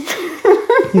at you.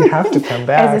 You have to come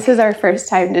back. Guys, this is our first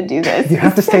time to do this. You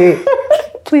have to stay.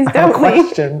 Please don't leave. I have a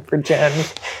question for Jen.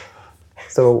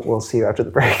 So we'll see you after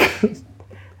the break.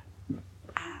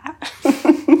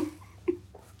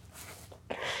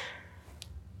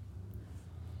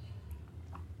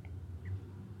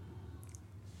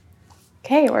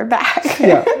 Okay, we're back.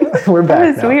 Yeah, we're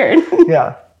back. That was weird.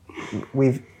 Yeah.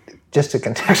 We've just to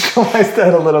contextualize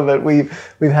that a little bit,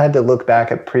 we've had to look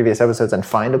back at previous episodes and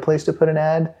find a place to put an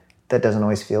ad that doesn't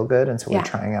always feel good. And so we're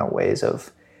trying out ways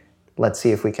of, let's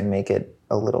see if we can make it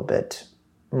a little bit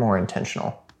more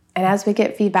intentional. And as we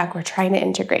get feedback, we're trying to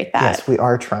integrate that. Yes, we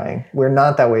are trying. We're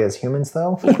not that way as humans,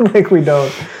 though. Like, we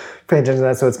don't pay attention to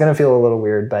that. So it's going to feel a little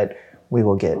weird, but we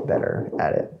will get better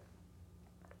at it.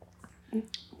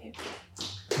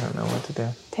 I don't know what to do.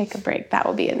 Take a break. That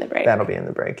will be in the break. That'll be in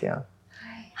the break, yeah.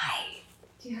 Hi.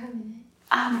 Do you have a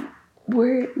minute?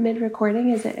 We're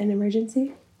mid-recording. Is it an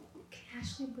emergency? Can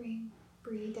Ashley bring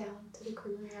Bree down to the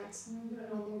Creamery Arts Center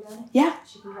when they're done? Yeah.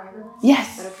 She can drive her?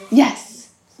 Yes. Okay?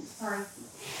 Yes. Sorry.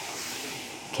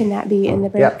 Can that be in the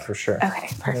break? Yeah, for sure. Okay,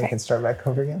 perfect. And we can start back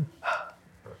over again.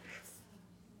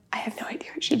 I have no idea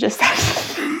what she just said.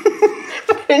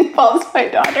 It involves my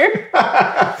daughter.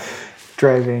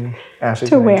 Driving.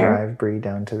 Ashley's going to drive Bree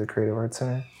down to the Creative Arts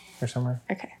Center or somewhere.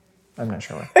 Okay. I'm not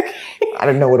sure where. Okay. I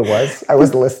didn't know what it was. I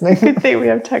was listening. Good thing we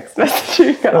have text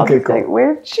messaging. Okay, cool. Like,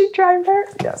 where did she drive her?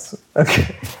 Yes.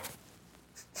 Okay.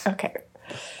 Okay.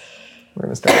 We're going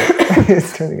to start.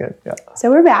 It's doing good. Yeah.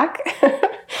 So we're back.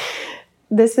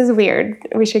 This is weird.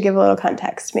 We should give a little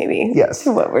context maybe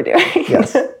to what we're doing.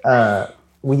 Yes.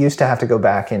 We used to have to go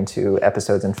back into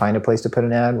episodes and find a place to put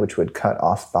an ad, which would cut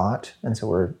off thought. And so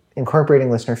we're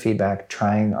incorporating listener feedback,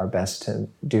 trying our best to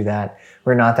do that.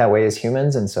 We're not that way as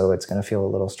humans, and so it's going to feel a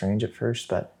little strange at first,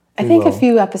 but I think a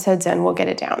few episodes in, we'll get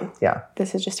it down. Yeah.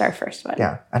 This is just our first one.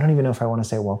 Yeah. I don't even know if I want to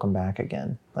say welcome back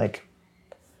again. Like,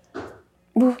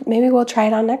 well, maybe we'll try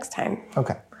it on next time.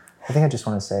 Okay. I think I just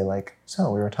want to say, like,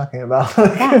 so we were talking about...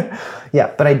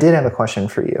 Yeah, but I did have a question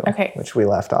for you, which we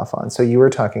left off on. So you were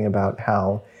talking about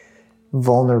how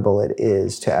vulnerable it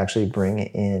is to actually bring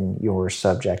in your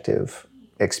subjective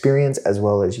experience as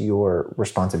well as your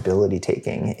responsibility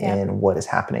taking in what is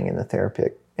happening in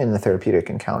the therapeutic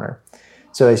encounter.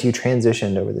 So as you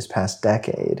transitioned over this past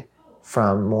decade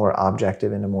from more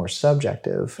objective into more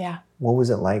subjective, what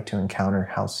was it like to encounter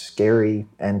how scary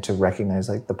and to recognize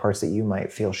like the parts that you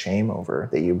might feel shame over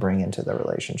that you bring into the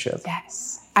relationship?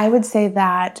 Yes. I would say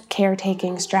that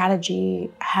caretaking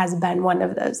strategy has been one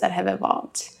of those that have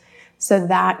evolved. So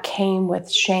that came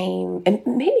with shame, and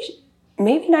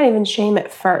maybe not even shame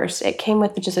at first. It came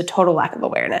with just a total lack of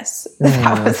awareness.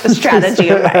 That was a strategy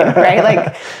of mine, right?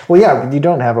 Like, well, yeah, you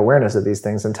don't have awareness of these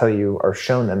things until you are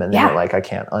shown them, and then you're like, I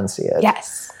can't unsee it.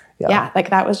 Yes. Yeah, like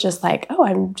that was just like, oh,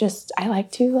 I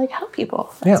like to like help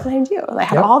people. That's what I do. I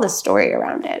have all this story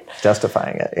around it.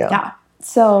 Justifying it, Yeah.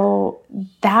 So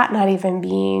that not even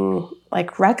being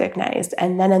like recognized,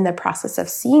 and then in the process of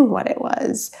seeing what it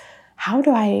was, how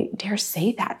do I dare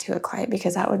say that to a client?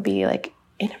 Because that would be like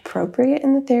inappropriate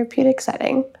in the therapeutic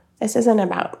setting. This isn't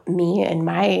about me and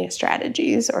my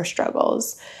strategies or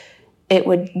struggles. It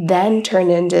would then turn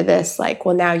into this like,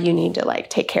 well, now you need to like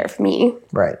take care of me.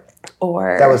 Right.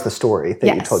 Or that was the story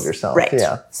that you told yourself. Right.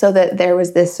 Yeah. So that there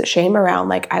was this shame around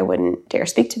like, I wouldn't dare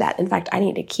speak to that. In fact, I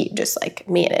need to keep just like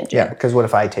managing. Yeah. Because what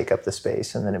if I take up the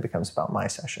space and then it becomes about my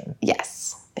session?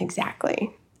 Yes,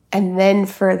 exactly. And then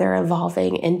further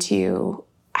evolving into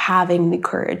having the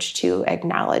courage to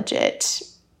acknowledge it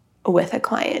with a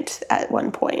client at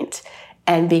one point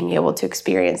and being able to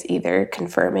experience either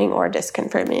confirming or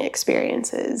disconfirming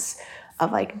experiences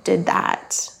of like, did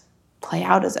that play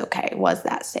out as okay? Was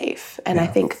that safe? And I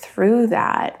think through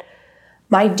that,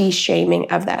 my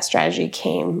de-shaming of that strategy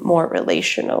came more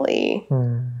relationally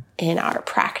in our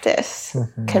practice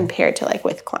compared to like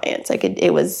with clients. Like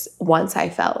it was once I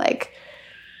felt like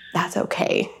that's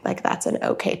okay. Like that's an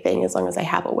okay thing as long as I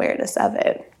have awareness of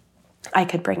it. I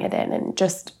could bring it in. And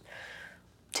just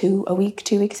 2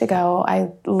 weeks ago, I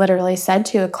literally said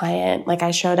to a client, like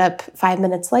I showed up 5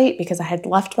 minutes late because I had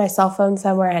left my cell phone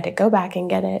somewhere. I had to go back and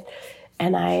get it.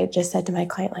 And I just said to my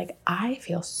client, like, I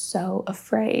feel so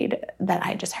afraid that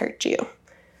I just hurt you.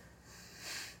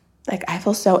 Like, I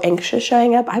feel so anxious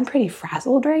showing up. I'm pretty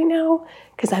frazzled right now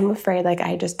because I'm afraid, like,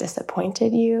 I just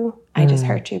disappointed you. I just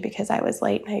hurt you because I was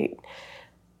late. And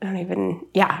I don't even,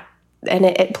 And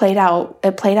it played out.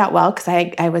 It played out well because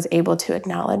I was able to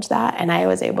acknowledge that. And I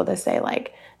was able to say,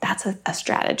 like, that's a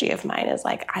strategy of mine is,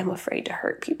 like, I'm afraid to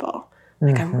hurt people.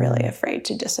 Like, I'm really afraid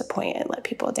to disappoint and let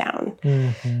people down.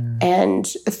 And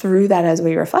through that, as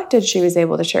we reflected, she was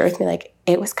able to share with me, like,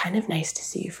 it was kind of nice to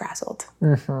see you frazzled.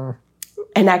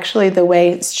 And actually the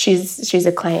way she's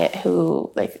a client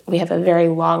who, like, we have a very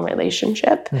long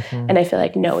relationship and I feel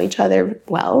like know each other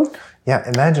well. Yeah.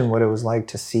 Imagine what it was like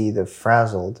to see the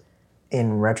frazzled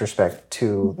in retrospect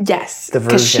to the version.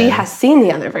 Because she has seen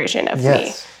the other version of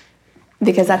me.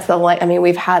 Because that's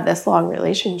we've had this long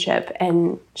relationship,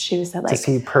 and she said, like, to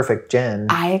see perfect Jen.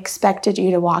 I expected you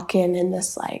to walk in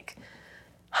this, like,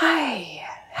 hi,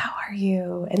 how are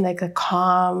you? In like a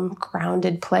calm,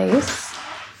 grounded place.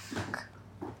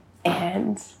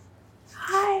 And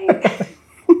hi.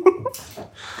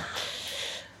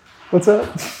 What's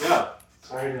up? Yeah,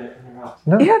 sorry to interrupt.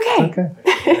 No, you're okay. It's okay.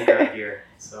 I'm gonna grab here,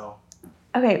 so.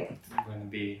 Okay. I'm going to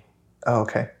be. Oh,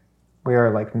 okay. We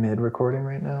are like mid-recording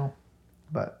right now,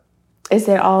 but. Is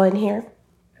it all in here?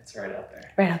 It's right out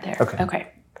there. Right out there. Okay. Okay.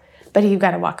 But you've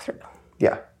got to walk through.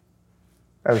 Yeah.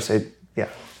 I would say, yeah.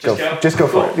 Just go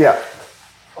for it. Yeah.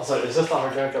 Also, is this the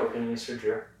hard drive that we're going to use for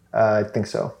Drew? I think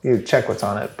so. You check what's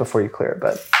on it before you clear it,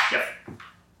 but.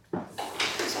 Yep.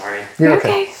 Sorry. You're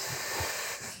okay.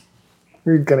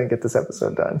 We're going to get this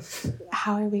episode done.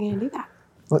 How are we going to do that?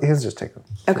 Well, he'll just take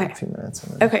a few minutes.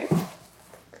 And then, Okay.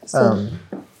 So,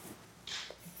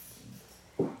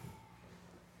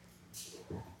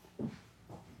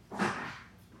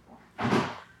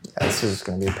 this is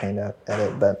going to be a pain to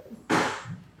edit, but.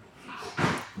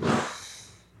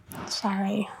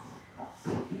 sorry.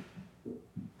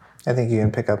 I think you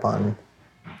can pick up on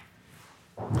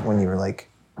when you were like,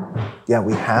 yeah,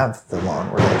 we have the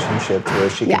long relationship where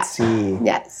she could see.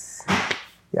 Yes.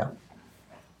 Yeah.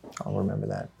 I'll remember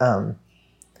that.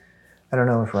 I don't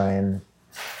know if Ryan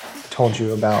told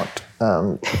you about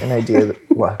an idea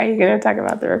that, what? Are you going to talk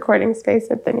about the recording space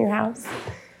at the new house?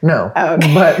 No. Oh,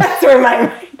 okay. But that's where my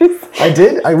mind is. I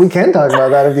did. We can talk about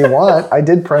that if you want. I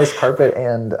did price carpet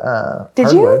and did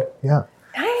hardwood. You? Yeah.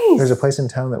 Nice. There's a place in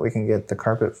town that we can get the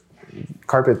carpet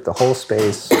the whole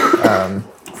space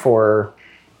for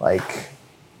like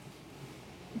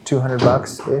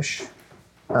 $200 ish.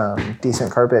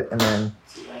 Decent carpet, and then.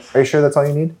 Are you sure that's all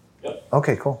you need? Yep.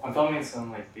 Okay, cool. I'm filming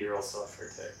some like B-roll stuff for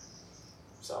TikTok.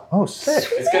 So. Oh, sick.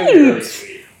 It's going to be really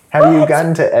sweet. Have you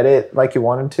gotten to edit like you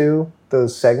wanted to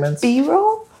those segments?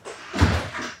 B-roll? Let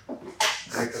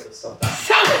me put this stuff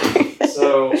down.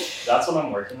 So that's what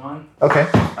I'm working on. Okay.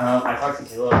 I talked to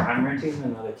Caleb. I'm renting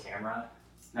another camera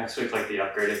next week, like the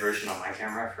upgraded version of my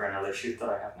camera for another shoot that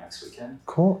I have next weekend.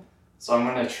 Cool. So I'm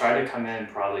going to try to come in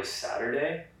probably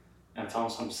Saturday and film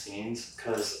some scenes,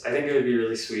 because I think it would be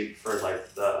really sweet for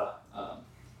like the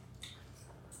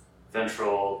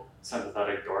ventral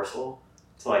sympathetic dorsal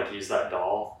to like use that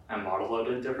doll and model it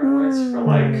in different ways for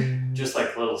like just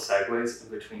like little segues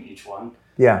in between each one.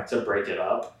 Yeah. To break it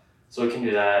up. So we can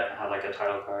do that, have like a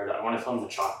title card. I want to film the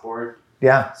chalkboard.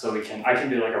 Yeah. So I can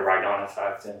do like a write-on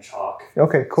effect in chalk.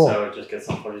 Okay, cool. So just get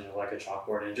some footage of like a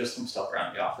chalkboard and just some stuff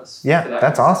around the office. Yeah,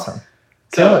 that's awesome.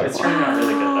 So it's turning out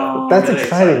really good though. That's really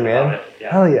exciting, man.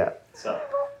 Yeah. Hell yeah. So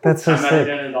that's so I'm sick.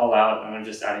 editing it all out and I'm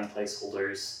just adding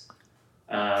placeholders.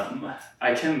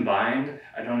 I combined,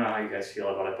 I don't know how you guys feel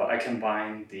about it, but I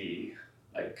combined the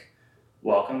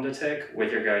welcome to tick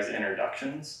with your guys'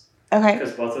 introductions. Okay.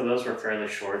 Because both of those were fairly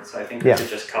short, so I think we could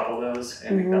just couple those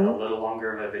and make that a little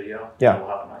longer of a video. Yeah. And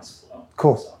we'll have a nice flow.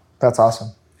 Cool. So. That's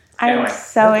awesome. I'm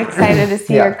so excited to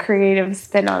see your creative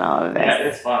spin on all of this. Yeah,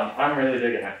 it's fun. I'm really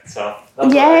digging it. So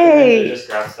that's Yay! Why I did just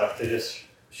grab stuff to just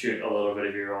shoot a little bit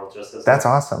of B-roll just as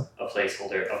awesome. A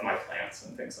placeholder of my plants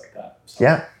and things like that. So.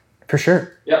 Yeah, for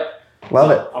sure. Yep.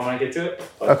 Love it. I'm going to get to it.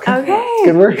 Okay.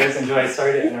 Good work. You guys enjoy.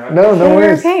 Sorry to interrupt. No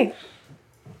worries. Okay.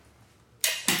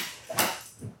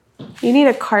 You need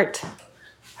a cart.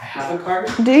 I have a cart.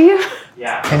 Do you?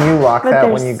 Yeah. Can you lock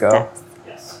that when you go? Steps.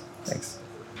 Yes. Thanks.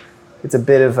 It's a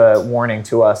bit of a warning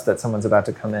to us that someone's about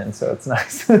to come in, so it's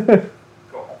nice. Cool.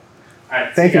 All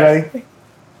right. Thank you, buddy.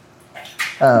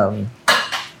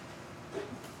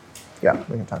 Yeah,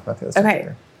 we can talk about the other stuff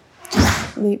later.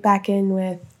 Meet back in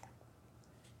with...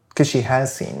 Because she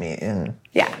has seen me in...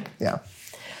 Yeah.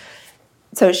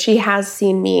 So she has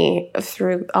seen me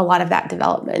through a lot of that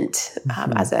development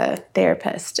as a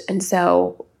therapist. And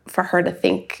so for her to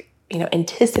think,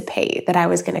 anticipate that I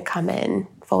was going to come in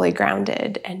fully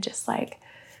grounded and just like,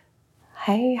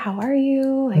 hey, how are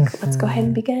you? Like, let's go ahead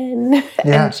and begin.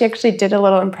 Yeah. And she actually did a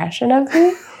little impression of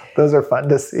me. Those are fun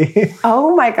to see.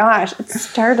 Oh my gosh, it's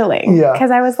startling. Yeah.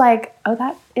 Because I was like,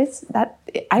 I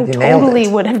totally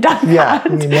would have done that.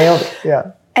 Yeah, you nailed it.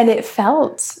 Yeah. And it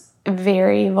felt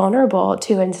very vulnerable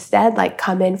to instead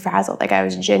come in frazzled. Like I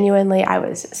was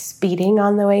speeding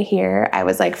on the way here. I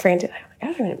was frantic. Oh my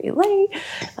gosh, I'm going to be late.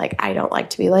 I don't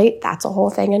like to be late. That's a whole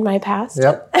thing in my past.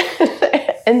 Yep.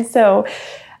 And so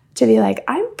to be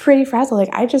I'm pretty frazzled.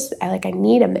 I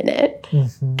need a minute.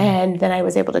 Mm-hmm. And then I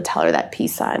was able to tell her that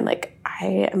piece on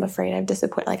I am afraid I'm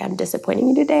disappointing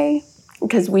you today.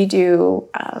 Because we do,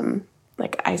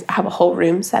 I have a whole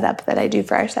room set up that I do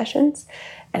for our sessions.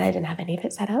 And I didn't have any of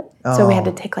it set up. Oh. So we had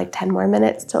to take 10 more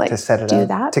minutes to set it do up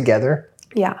that. Together?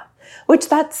 Yeah. Which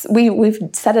we've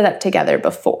set it up together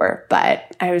before,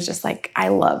 but I was just I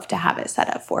love to have it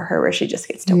set up for her where she just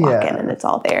gets to walk in and it's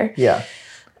all there. Yeah.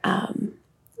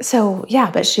 So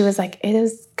yeah, but she was it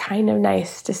is kind of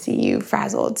nice to see you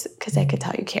frazzled because I could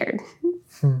tell you cared.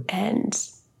 And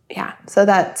yeah, so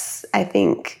that's, I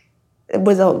think, it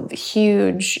was a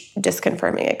huge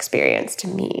disconfirming experience to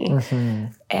me. Mm-hmm.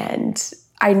 And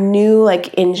I knew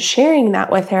in sharing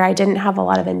that with her, I didn't have a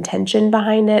lot of intention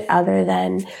behind it other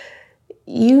than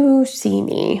you see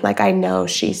me. I know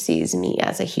she sees me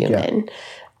as a human. Yeah.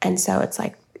 And so it's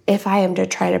if I am to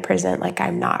try to present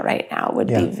I'm not right now would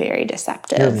be very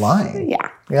deceptive. You're lying. Yeah.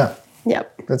 Yeah.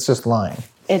 Yep. That's just lying.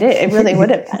 It is. It really would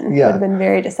have been. Yeah. It would have been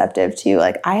very deceptive to you.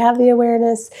 I have the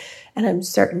awareness and I'm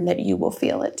certain that you will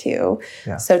feel it too.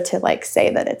 Yeah. So to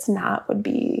say that it's not would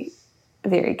be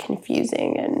very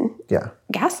confusing and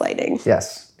gaslighting.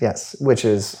 Yes. Which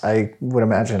is, I would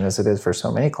imagine, as it is for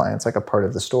so many clients, a part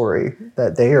of the story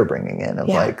that they are bringing in of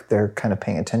they're kind of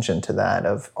paying attention to that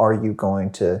of, are you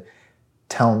going to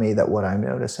tell me that what I'm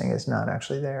noticing is not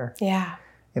actually there? Yeah.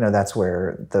 That's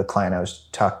where the client I was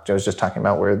just talking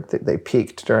about where they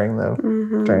peaked during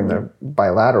the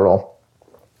bilateral.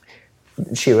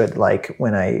 She would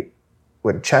when I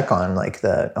would check on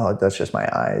that's just my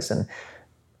eyes, and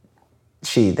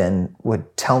she then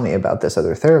would tell me about this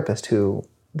other therapist who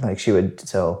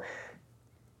so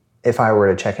if I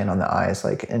were to check in on the eyes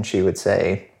and she would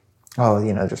say, oh,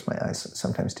 just my eyes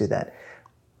sometimes do that.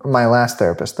 My last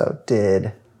therapist though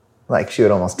did she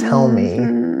would almost tell me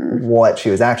what she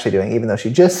was actually doing, even though she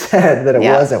just said that it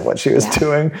wasn't what she was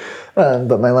doing.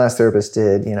 But my last therapist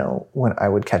did, when I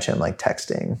would catch him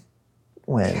texting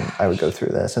when I would go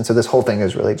through this. And so this whole thing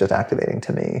is really just activating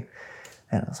to me.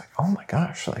 And I was oh my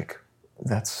gosh,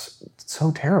 that's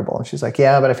so terrible. And she's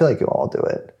yeah, but I feel you all do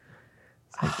it.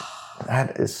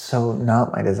 That is so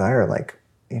not my desire.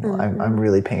 I'm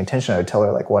really paying attention. I would tell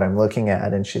her what I'm looking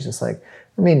at. And she's just I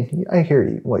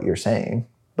hear what you're saying,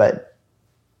 but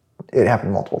it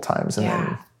happened multiple times. And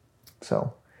then,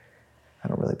 so I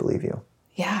don't really believe you.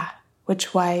 Yeah.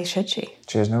 Why should she?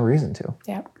 She has no reason to.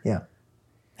 Yep. Yeah.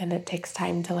 And it takes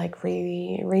time to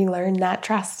relearn that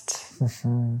trust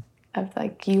of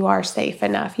you are safe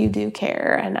enough. You do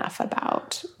care enough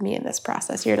about me in this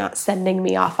process. You're not sending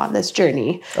me off on this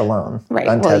journey alone, right?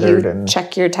 Untethered, and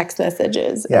check your text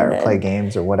messages. Yeah, or play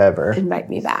games or whatever. Invite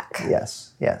me back.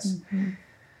 Yes. Mm-hmm.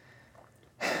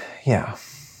 Yeah.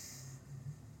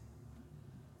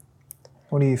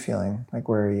 What are you feeling?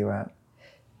 Where are you at?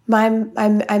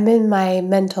 I'm in my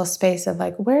mental space of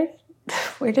where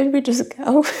where did we just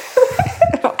go?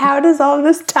 How does all of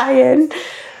this tie in?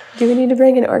 Do we need to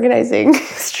bring an organizing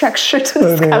structure to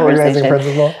this conversation? Organizing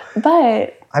principle.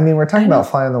 But I mean, we're talking about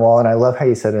fly on the wall, and I love how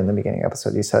you said it in the beginning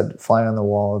episode. You said fly on the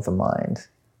wall of the mind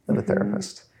of a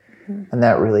therapist. And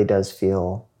that really does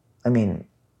feel, I mean,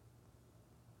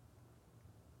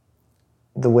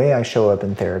 the way I show up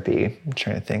in therapy, I'm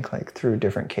trying to think like through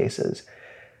different cases.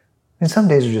 And some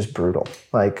days are just brutal.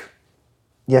 Like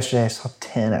yesterday I saw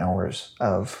 10 hours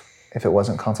of, if it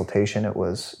wasn't consultation, it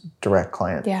was direct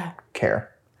client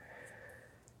care.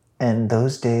 And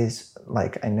those days,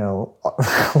 like I know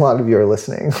a lot of you are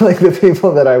listening, like the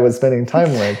people that I was spending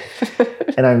time with,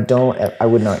 and I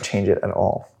would not change it at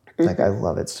all. Like I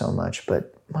love it so much,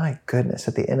 but my goodness,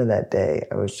 at the end of that day,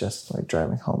 I was just like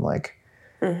driving home like,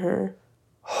 oh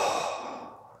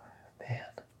man,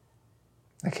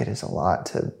 like it is a lot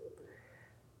to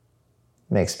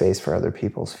make space for other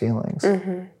people's feelings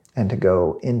and to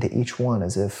go into each one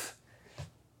as if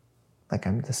like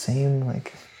I'm the same,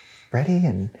 like ready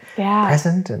and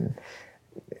present and,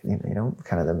 you know,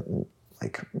 kind of the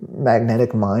like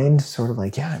magnetic mind sort of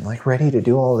like, I'm like ready to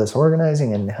do all this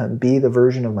organizing and be the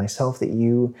version of myself that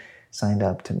you signed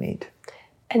up to meet.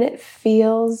 And it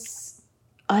feels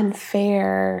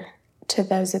unfair to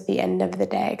those at the end of the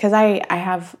day. Because I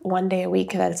have one day a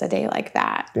week that's a day like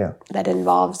that. Yeah. That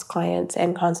involves clients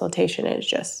and consultation. It's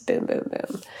just boom, boom,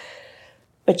 boom.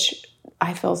 Which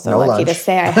I feel so lucky to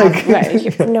say I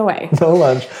have. No way. No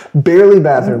lunch. Barely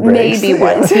bathroom breaks. Maybe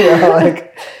once.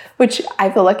 Like, which I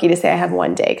feel lucky to say I have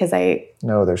one day because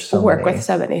there's so work many. with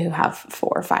so many who have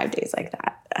 4 or 5 days like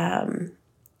that.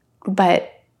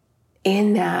 But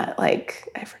in that, like,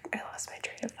 I lost my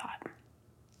train of thought.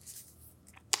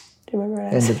 Do you remember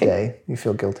what I was saying? End of day, you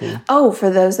feel guilty. Oh,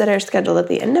 for those that are scheduled at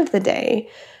the end of the day,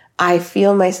 I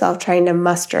feel myself trying to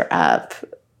muster up,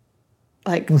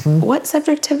 like, what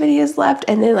subjectivity is left,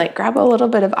 and then, like, grab a little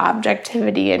bit of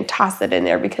objectivity and toss it in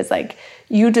there because, like,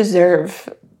 you deserve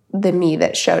the me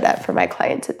that showed up for my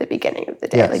clients at the beginning of the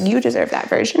day. Yes. Like, you deserve that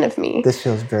version of me. This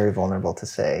feels very vulnerable to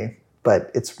say, but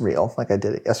it's real. Like I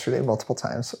did it yesterday multiple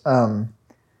times.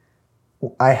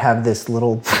 I have this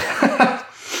little...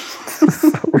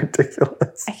 so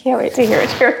ridiculous. I can't wait to hear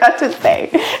what you're about to say.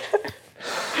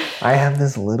 I have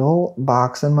this little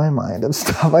box in my mind of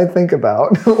stuff I think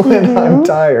about when I'm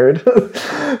tired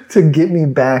to get me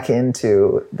back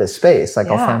into the space. Like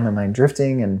I'll find my mind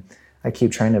drifting and I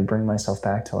keep trying to bring myself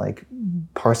back to like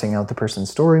parsing out the person's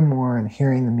story more and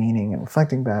hearing the meaning and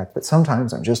reflecting back. But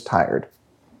sometimes I'm just tired.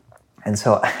 And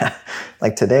so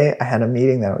like today I had a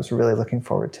meeting that I was really looking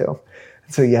forward to.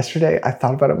 So yesterday I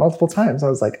thought about it multiple times. I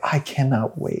was like, I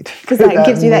cannot wait. Because that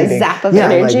gives you that zap of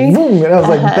energy. Like, boom, and I was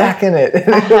like back in it.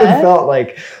 And it felt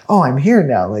like, oh, I'm here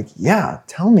now. Like, yeah,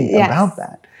 tell me about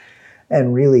that.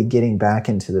 And really getting back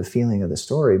into the feeling of the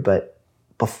story. But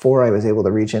before I was able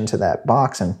to reach into that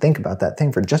box and think about that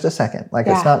thing for just a second. Like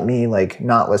it's not me like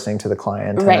not listening to the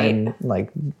client and I'm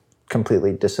like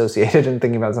completely dissociated and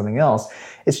thinking about something else.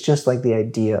 It's just like the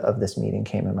idea of this meeting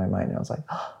came in my mind and I was like,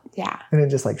 oh. Yeah. And it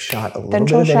just like shot a little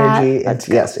Ventral bit of energy. shot.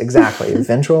 Yes, exactly.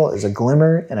 Ventral is a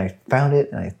glimmer and I found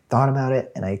it and I thought about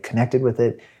it and I connected with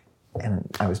it and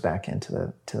I was back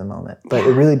into the moment. But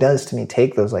it really does to me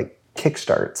take those like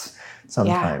kickstarts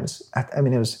sometimes. I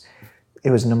mean, it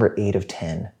was number 8 of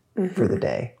 10 for the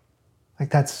day. Like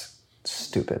that's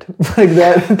stupid. Like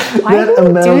that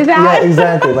amount. Do that? Yeah,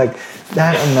 exactly. Like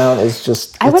that amount is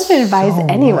just. I wouldn't advise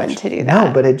anyone to do that.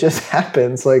 No, but it just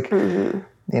happens. Like you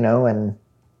know, and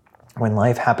when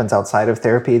life happens outside of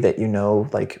therapy, that you know,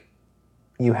 like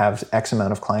you have X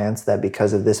amount of clients that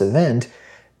because of this event,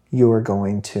 you're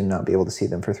going to not be able to see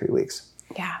them for 3 weeks.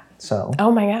 Yeah. So.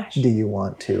 Oh my gosh. Do you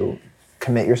want to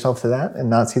commit yourself to that and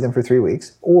not see them for 3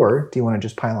 weeks? Or do you want to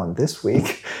just pile on this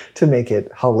week to make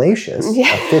it hellacious,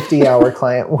 a 50-hour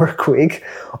client work week,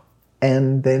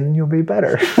 and then you'll be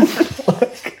better?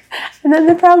 And then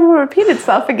the problem will repeat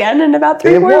itself again in about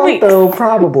 3 more weeks. Though,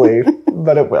 probably,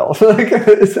 but it will. Like,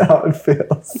 it's how it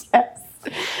feels.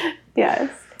 Yes.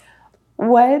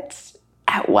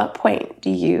 At what point do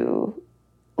you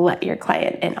let your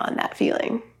client in on that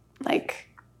feeling? Like,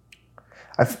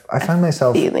 I find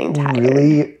myself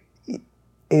really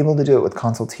able to do it with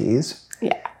consultees.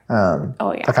 Yeah.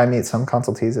 Like I meet some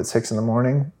consultees at 6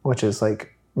 a.m, which is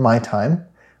like my time,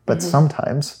 but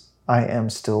sometimes I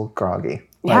am still groggy.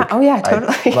 Yeah. Like,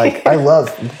 Totally. I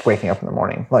love waking up in the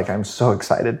morning. Like I'm so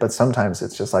excited, but sometimes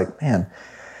it's just like, man,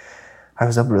 I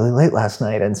was up really late last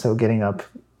night. And so getting up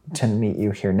to meet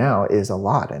you here now is a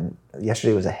lot. And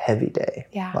yesterday was a heavy day.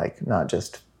 Yeah. Like not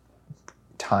just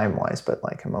time wise, but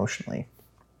like emotionally.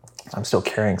 I'm still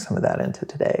carrying some of that into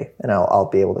today, and I'll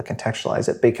be able to contextualize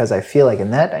it, because I feel like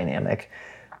in that dynamic,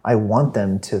 I want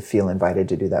them to feel invited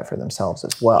to do that for themselves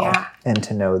as well, and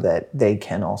to know that they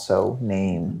can also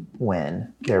name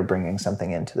when they're bringing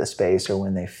something into the space, or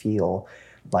when they feel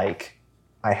like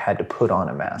I had to put on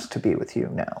a mask to be with you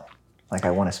now. Like,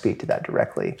 I want to speak to that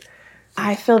directly.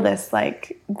 I feel this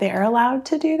like they're allowed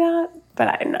to do that, but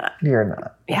I'm not. You're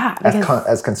not. Yeah.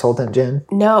 As consultant, Jen?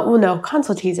 No,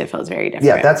 consultees, it feels very different.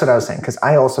 Yeah, that's what I was saying, because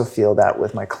I also feel that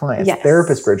with my clients. Yes.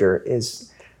 Therapist Bridger is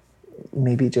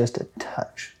maybe just a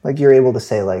touch. Like, you're able to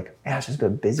say, like, yeah, it's just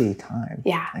been a busy time.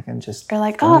 Yeah. Like, I'm just... Or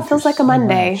like, oh, it feels like a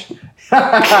Monday.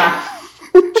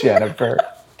 Jennifer.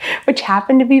 Which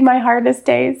happened to be my hardest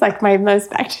days, like my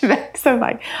most back-to-back. So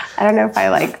like, I don't know if I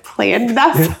like planned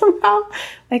that somehow.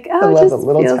 Like, oh, it just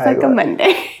feels like a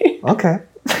Monday. Okay.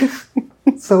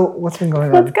 So what's been going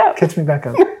on? Let's go. Catch me back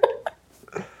up.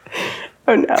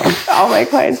 Oh no, all my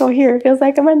clients will hear it feels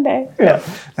like a Monday. Yeah.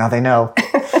 Now they know.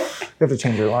 You have to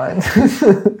change your line.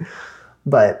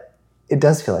 But it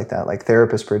does feel like that. Like,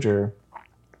 Therapist Bridger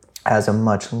has a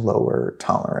much lower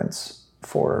tolerance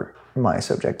for my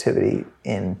subjectivity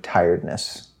in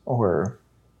tiredness or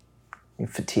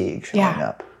fatigue showing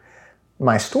up.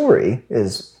 My story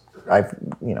is,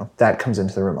 that comes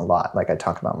into the room a lot. Like, I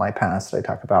talk about my past, I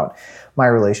talk about my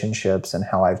relationships and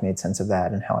how I've made sense of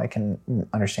that, and how I can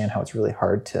understand how it's really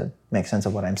hard to make sense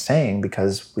of what I'm saying,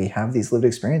 because we have these lived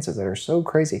experiences that are so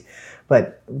crazy.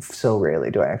 But so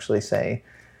rarely do I actually say,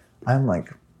 I'm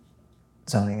like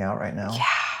zoning out right now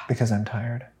because I'm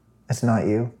tired. It's not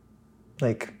you.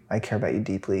 Like, I care about you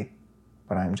deeply,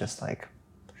 but I'm just like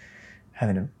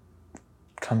having to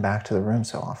come back to the room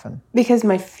so often. Because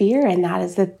my fear in that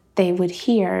is that they would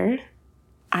hear,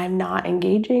 I'm not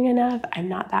engaging enough, I'm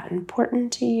not that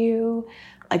important to you.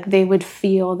 Like, they would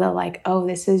feel the like, oh,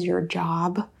 this is your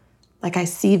job. Like, I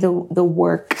see the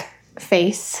work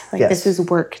face. Like, this is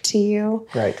work to you.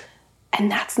 Right.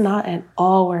 And that's not at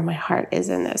all where my heart is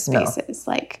in those spaces.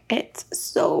 No. Like, it's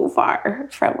so far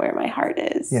from where my heart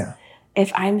is. Yeah.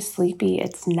 If I'm sleepy,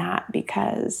 it's not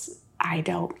because I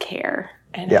don't care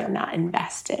and I'm not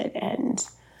invested,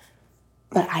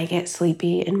 but I get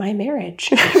sleepy in my marriage,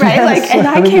 right? Yes, like, and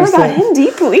I care about him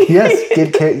deeply. Yes, you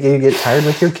get tired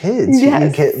with your kids.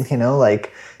 Yes. You get,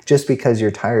 like, just because you're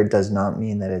tired does not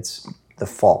mean that it's the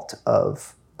fault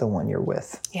of the one you're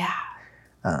with. Yeah.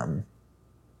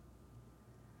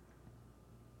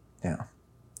 Yeah.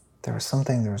 There was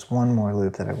one more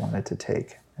loop that I wanted to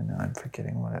take, and now I'm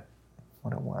forgetting what it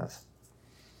was.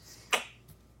 It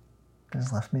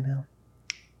just left me now.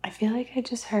 I feel like I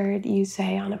just heard you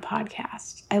say on a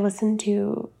podcast. I listened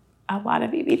to a lot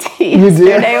of EBT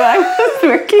yesterday while I was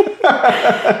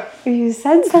working. You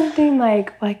said something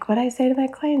like what I say to my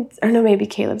clients, or no, maybe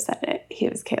Caleb said it. He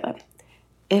was Caleb.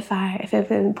 If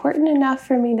it's important enough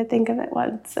for me to think of it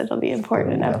once, it'll be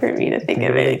important enough for me to think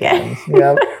of it again.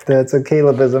 Yep, that's a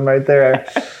Calebism right there.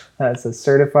 That's a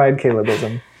certified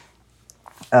Calebism.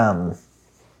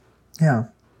 Yeah.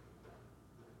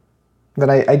 But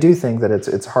I do think that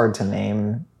it's hard to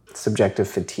name subjective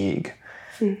fatigue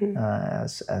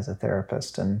as a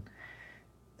therapist, and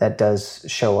that does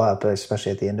show up,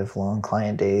 especially at the end of long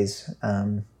client days.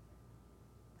 It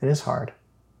is hard.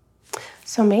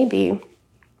 So maybe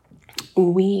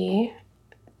we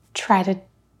try to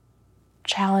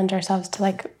challenge ourselves to,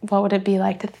 like, what would it be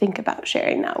like to think about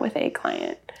sharing that with a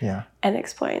client? Yeah. And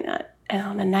exploring that. And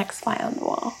on the next fly on the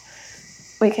wall,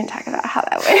 we can talk about how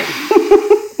that went.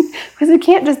 Because it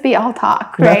can't just be all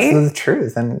talk, right? That's the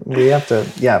truth. And we have to,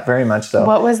 very much so.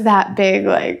 What was that big,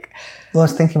 like... Well, I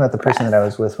was thinking about the person that I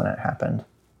was with when it happened.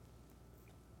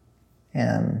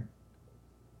 And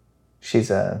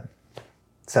she's a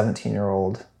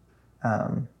 17-year-old,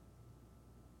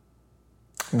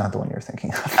 not the one you're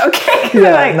thinking of. Okay.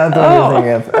 Yeah, not the one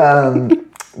you're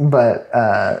thinking of. But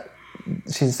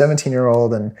she's a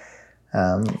 17-year-old, and...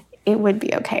 it would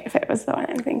be okay if it was the one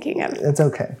I'm thinking of. It's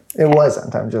okay. It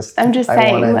wasn't. I'm just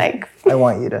saying, I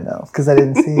want you to know, because I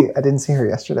didn't see her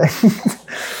yesterday.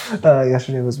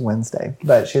 Yesterday was Wednesday,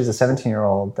 but she was a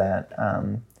 17-year-old that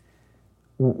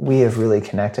we have really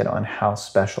connected on how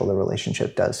special the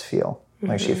relationship does feel.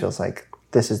 Like, she feels like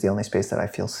this is the only space that I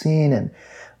feel seen, and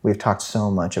we've talked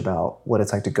so much about what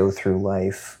it's like to go through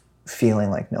life feeling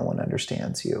like no one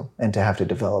understands you, and to have to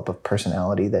develop a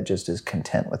personality that just is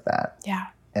content with that. Yeah.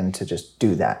 And to just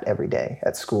do that every day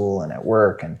at school and at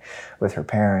work and with her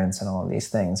parents and all of these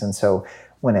things. And so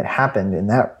when it happened in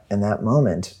that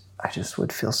moment, I just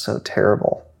would feel so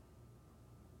terrible.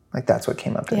 Like, that's what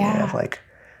came up to me of, like,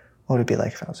 what would it be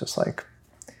like if I was just like,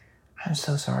 I'm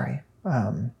so sorry.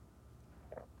 I'm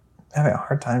having a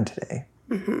hard time today.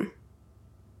 Mm-hmm.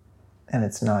 And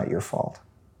it's not your fault.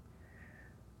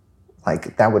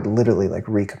 Like, that would literally like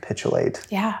recapitulate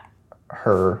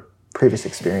her previous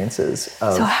experiences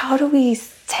of... So how do we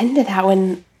tend to that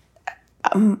when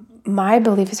my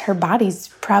belief is her body's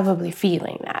probably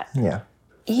feeling that? Yeah.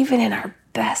 Even in our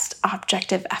best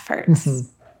objective efforts,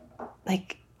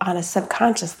 like on a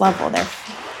subconscious level, they're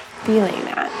feeling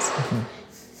that.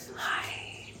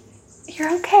 Hi.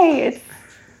 You're okay.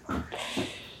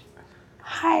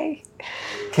 Hi.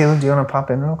 Caleb, do you want to pop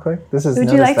in real quick? Would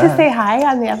you like to say hi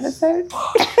on the episode?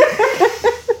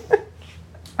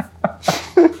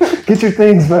 Get your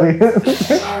things, buddy.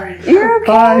 Sorry. You're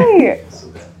okay.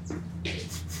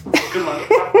 Good luck.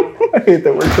 I hate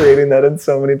that we're creating that in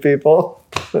so many people.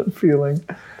 That feeling.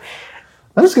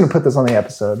 I'm just going to put this on the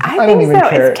episode. I don't think even so.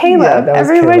 care. It's Caleb. Yeah,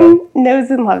 Everyone Caleb. knows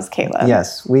and loves Caleb.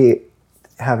 Yes, we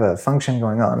have a function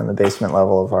going on in the basement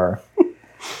level of our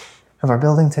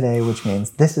building today, which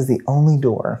means this is the only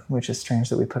door, which is strange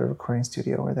that we put a recording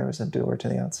studio where there was a door to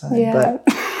the outside. Yeah.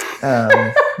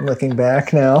 But looking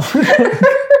back now.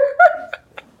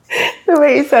 The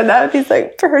way you said that, he's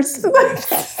like, personal.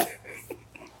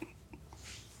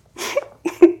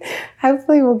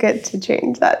 Hopefully we'll get to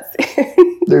change that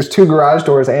soon. There's 2 garage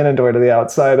doors and a door to the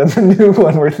outside, and the new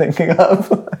one we're thinking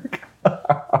of.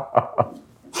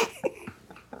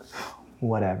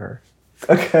 Whatever.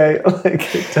 Okay,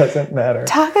 like, it doesn't matter.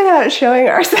 Talk about showing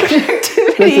our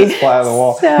subjectivity. This is fly on the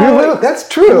wall. So, that's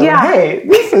true. Yeah. Hey,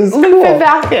 this is cool. Loop it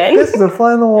back in. This is a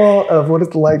fly on the wall of what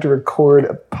it's like to record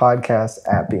a podcast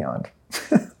at Beyond.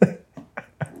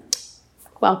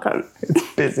 Welcome.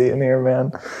 It's busy in here,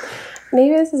 man.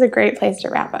 Maybe this is a great place to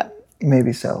wrap up.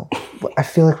 Maybe so. I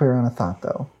feel like we were on a thought,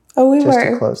 though. Oh, we just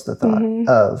were. to close the thought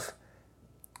of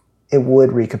it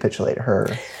would recapitulate her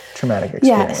traumatic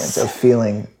experience of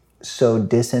feeling so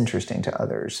disinteresting to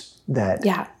others that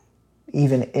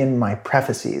even in my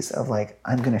prefaces of like,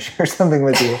 I'm going to share something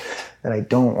with you that I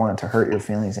don't want to hurt your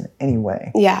feelings in any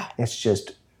way. Yeah. It's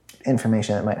just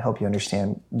information that might help you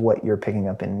understand what you're picking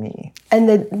up in me. And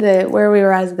the where we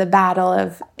were as the battle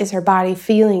of, is her body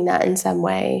feeling that in some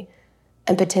way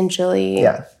and potentially...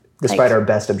 Yeah, despite our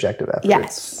best objective efforts.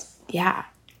 Yes, yeah.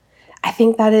 I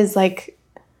think that is like,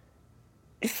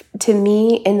 to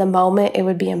me, in the moment, it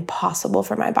would be impossible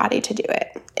for my body to do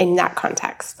it in that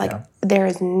context. Like, there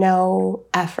is no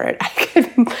effort I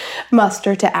could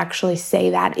muster to actually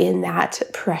say that in that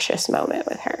precious moment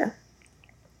with her.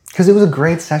 Because it was a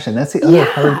great session. That's the other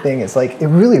hard thing. It's like, it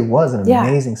really was an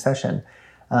amazing session.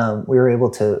 We were able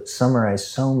to summarize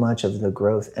so much of the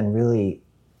growth and really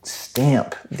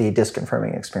stamp the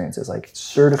disconfirming experiences, like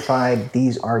certified,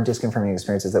 these are disconfirming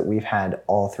experiences that we've had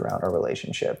all throughout our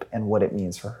relationship and what it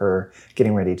means for her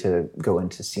getting ready to go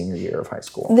into senior year of high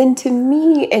school. Then to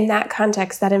me, in that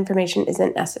context, that information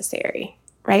isn't necessary,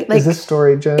 right? Like, is this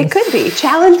story, Jen? It could be.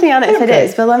 Challenge me on it if it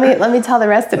is, but let me tell the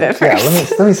rest of it first.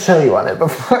 Yeah, let me sell you on it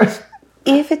before.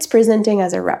 If it's presenting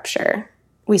as a rupture,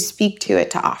 we speak to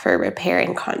it to offer repair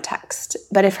and context.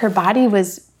 But if her body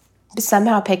was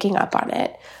somehow picking up on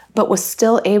it, but was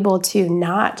still able to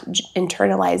not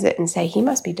internalize it and say, he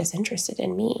must be disinterested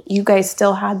in me. You guys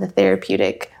still had the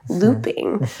therapeutic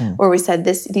looping where we said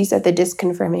these are the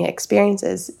disconfirming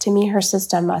experiences. To me, her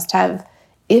system must have,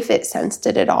 if it sensed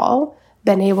it at all,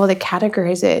 been able to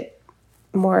categorize it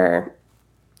more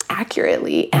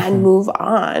accurately and move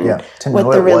on to know with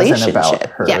the it relationship. Wasn't about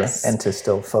her and to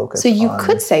still focus So you on...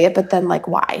 could say it, but then like,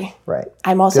 why? Right.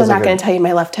 I'm also not going to tell you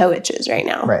my left toe itches right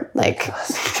now. Right. Like,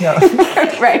 no.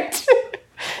 right.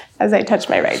 As I touch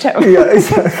my right toe. Yeah,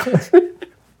 exactly.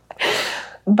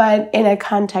 But in a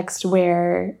context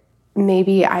where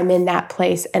maybe I'm in that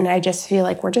place and I just feel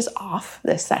like we're just off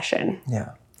this session.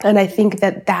 Yeah. And I think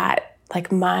that like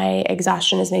my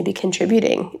exhaustion is maybe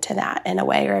contributing to that in a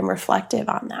way, or I'm reflective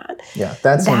on that. Yeah,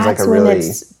 that seems like a really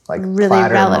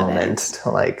platter moment to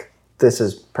like, this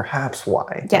is perhaps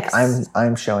why. Yes. Like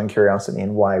I'm showing curiosity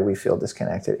in why we feel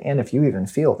disconnected. And if you even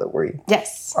feel that we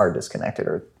are disconnected,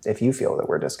 or if you feel that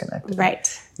we're disconnected,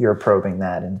 right, you're probing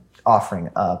that and offering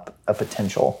up a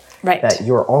potential that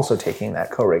you're also taking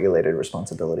that co-regulated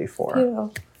responsibility for.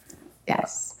 Ew.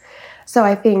 Yes. So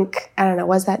I think, I don't know,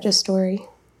 was that just story?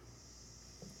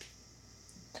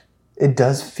 It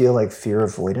does feel like fear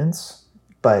avoidance,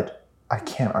 but I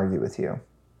can't argue with you.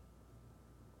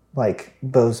 Like,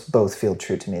 both feel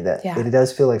true to me, that it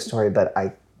does feel like story, but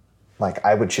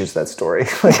I would choose that story.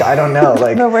 Like, I don't know.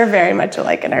 Like, but we're very much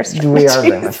alike in our strategies. We are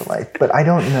very much alike, but I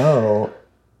don't know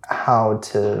how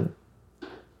to...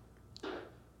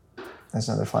 There's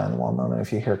another fly on the wall moment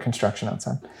if you hear construction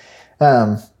outside.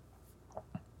 I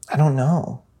don't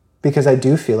know. Because I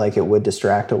do feel like it would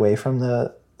distract away from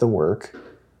the the work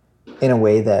in a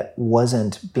way that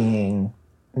wasn't being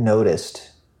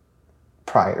noticed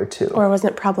prior to. Or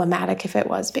wasn't problematic if it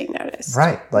was being noticed.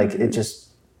 Right. Like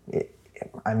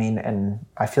and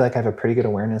I feel like I have a pretty good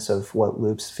awareness of what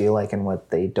loops feel like and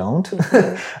what they don't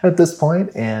at this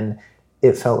point. And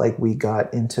it felt like we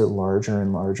got into larger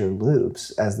and larger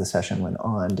loops as the session went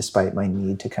on, despite my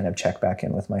need to kind of check back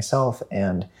in with myself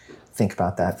and think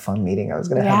about that fun meeting I was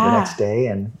going to have the next day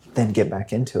and then get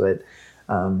back into it.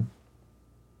 I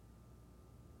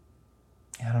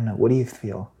don't know. What do you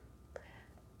feel?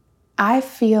 I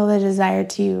feel the desire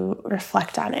to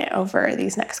reflect on it over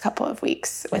these next couple of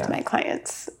weeks with my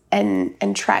clients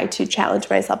and try to challenge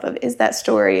myself of, is that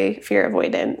story fear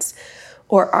avoidance?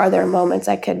 Or are there moments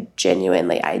I could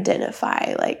genuinely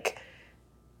identify, like,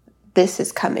 this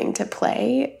is coming to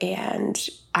play and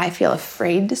I feel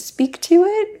afraid to speak to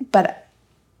it, but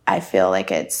I feel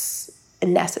like it's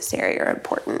necessary or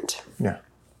important. Yeah.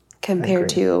 Compared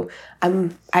to,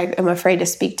 I'm afraid to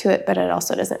speak to it, but it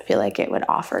also doesn't feel like it would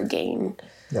offer gain.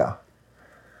 Yeah.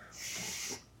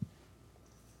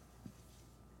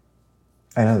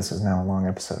 I know this is now a long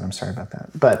episode. I'm sorry about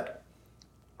that. But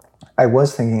I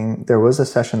was thinking there was a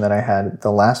session that I had,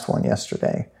 the last one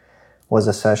yesterday, was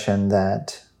a session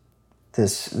that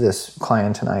this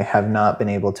client and I have not been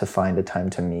able to find a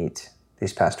time to meet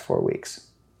these past 4 weeks,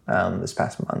 this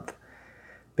past month.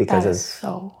 Because that is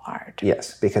so hard.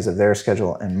 Yes, because of their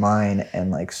schedule and mine, and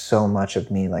like so much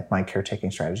of me, like my caretaking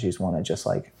strategies want to just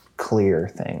like clear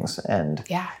things.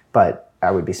 But I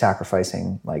would be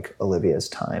sacrificing like Olivia's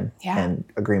time and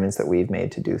agreements that we've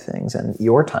made to do things and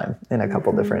your time in a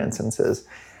couple different instances.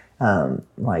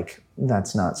 Like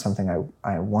that's not something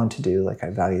I want to do. Like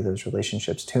I value those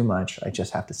relationships too much. I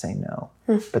just have to say no.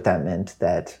 But that meant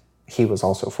that he was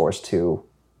also forced to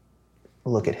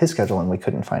look at his schedule and we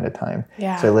couldn't find a time. So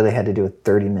I literally had to do a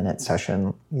 30-minute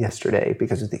session yesterday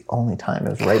because it was the only time. It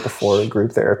was right before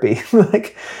group therapy,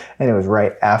 and it was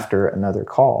right after another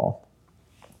call.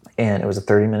 And it was a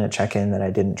 30-minute check-in that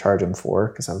I didn't charge him for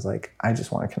because I was like, I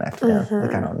just want to connect with him.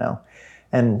 Like, I don't know.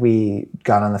 And we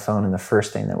got on the phone and the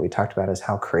first thing that we talked about is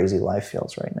how crazy life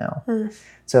feels right now.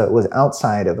 So it was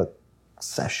outside of a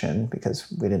session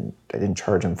because I didn't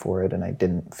charge him for it and I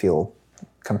didn't feel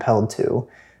compelled to.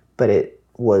 But it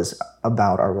was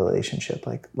about our relationship.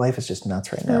 Like, life is just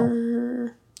nuts right now.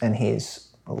 And he's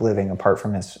living apart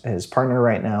from his partner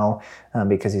right now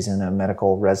because he's in a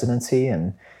medical residency,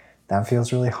 and that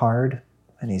feels really hard.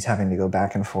 And he's having to go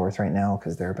back and forth right now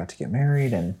because they're about to get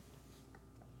married. And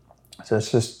so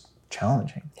it's just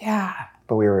challenging. Yeah.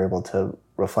 But we were able to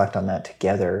reflect on that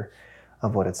together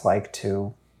of what it's like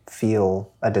to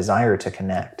feel a desire to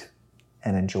connect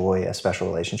and enjoy a special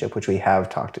relationship, which we have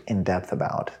talked in depth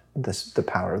about, the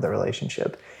power of the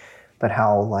relationship, but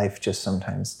how life just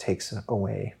sometimes takes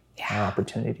away our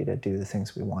opportunity to do the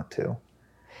things we want to.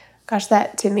 Gosh,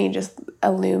 that to me just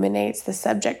illuminates the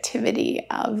subjectivity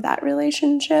of that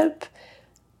relationship.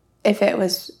 If it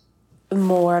was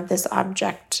more of this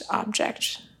object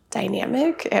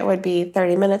dynamic, it would be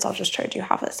 30 minutes, I'll just charge you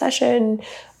half a session.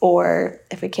 Or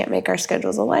if we can't make our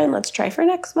schedules align, let's try for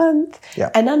next month.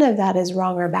 And none of that is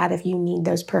wrong or bad if you need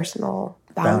those personal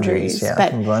boundaries.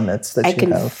 But and limits that I you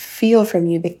can have. feel from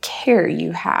you the care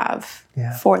you have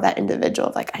for that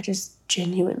individual. Like, I just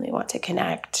genuinely want to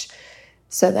connect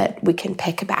so that we can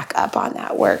pick back up on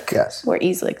that work more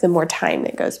easily. The more time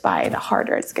that goes by, the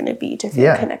harder it's going to be to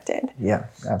feel connected. Yeah,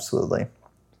 absolutely.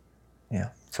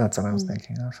 Yeah, so that's what I was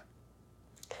thinking of.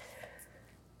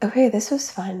 Okay, this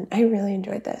was fun. I really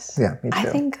enjoyed this. Yeah, me too. I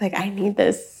think I need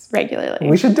this regularly.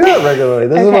 We should do it regularly.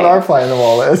 This is what our fly on the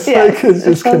wall is. It's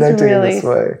just connecting in this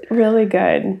way. Really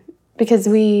good. Because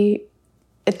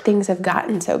things have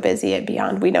gotten so busy at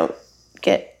Beyond, we don't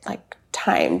get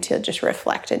time to just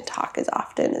reflect and talk as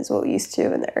often as what we used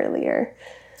to in the earlier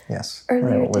days.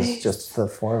 It was just the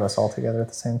four of us all together at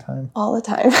the same time. All the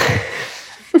time.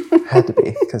 Had to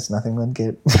be, because nothing would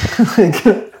get...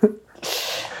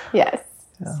 Yes.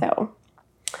 Yeah. So,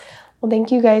 well,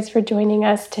 thank you guys for joining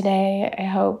us today. I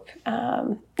hope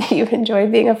you've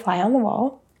enjoyed being a fly on the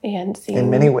wall and seeing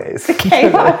in many ways the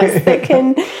chaos that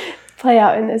can play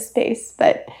out in this space.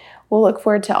 But we'll look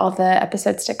forward to all the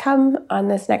episodes to come on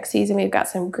this next season. We've got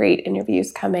some great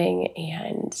interviews coming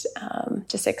and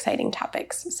just exciting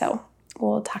topics. So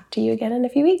we'll talk to you again in a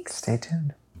few weeks. Stay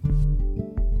tuned.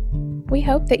 We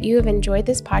hope that you have enjoyed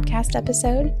this podcast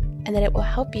episode and that it will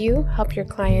help you help your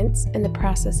clients in the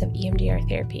process of EMDR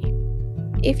therapy.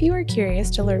 If you are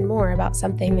curious to learn more about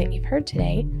something that you've heard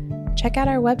today, check out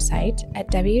our website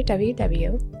at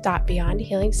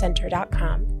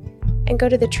www.beyondhealingcenter.com and go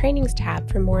to the trainings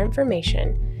tab for more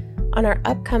information on our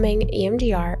upcoming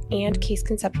EMDR and case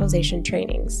conceptualization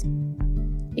trainings.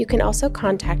 You can also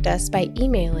contact us by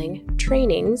emailing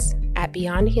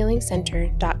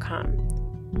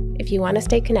trainings@beyondhealingcenter.com. If you want to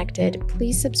stay connected,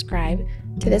 please subscribe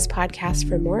to this podcast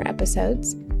for more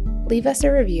episodes, leave us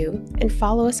a review, and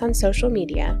follow us on social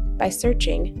media by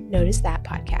searching Notice That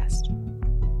Podcast.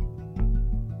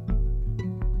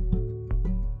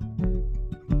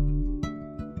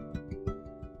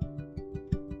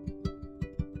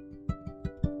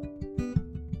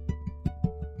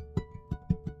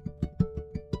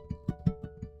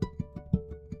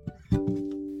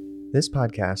 This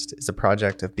podcast is a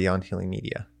project of Beyond Healing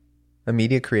Media, a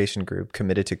media creation group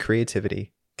committed to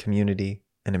creativity, community,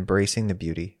 and embracing the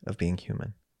beauty of being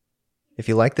human. If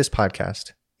you like this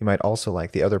podcast, you might also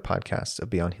like the other podcasts of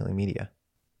Beyond Healing Media.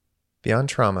 Beyond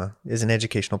Trauma is an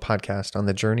educational podcast on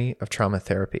the journey of trauma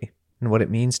therapy and what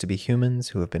it means to be humans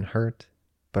who have been hurt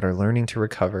but are learning to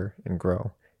recover and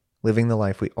grow, living the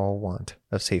life we all want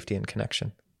of safety and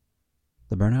connection.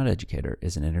 The Burnout Educator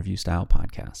is an interview-style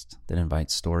podcast that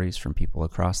invites stories from people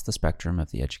across the spectrum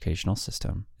of the educational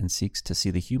system and seeks to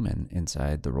see the human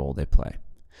inside the role they play.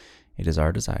 It is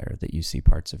our desire that you see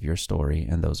parts of your story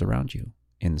and those around you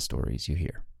in the stories you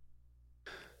hear.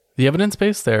 The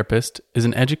Evidence-Based Therapist is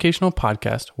an educational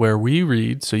podcast where we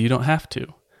read so you don't have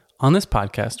to. On this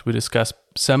podcast, we discuss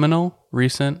seminal,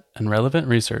 recent, and relevant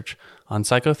research on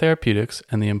psychotherapeutics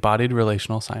and the embodied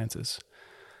relational sciences.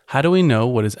 How do we know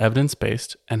what is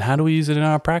evidence-based, and how do we use it in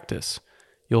our practice?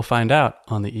 You'll find out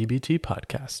on the EBT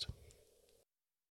podcast.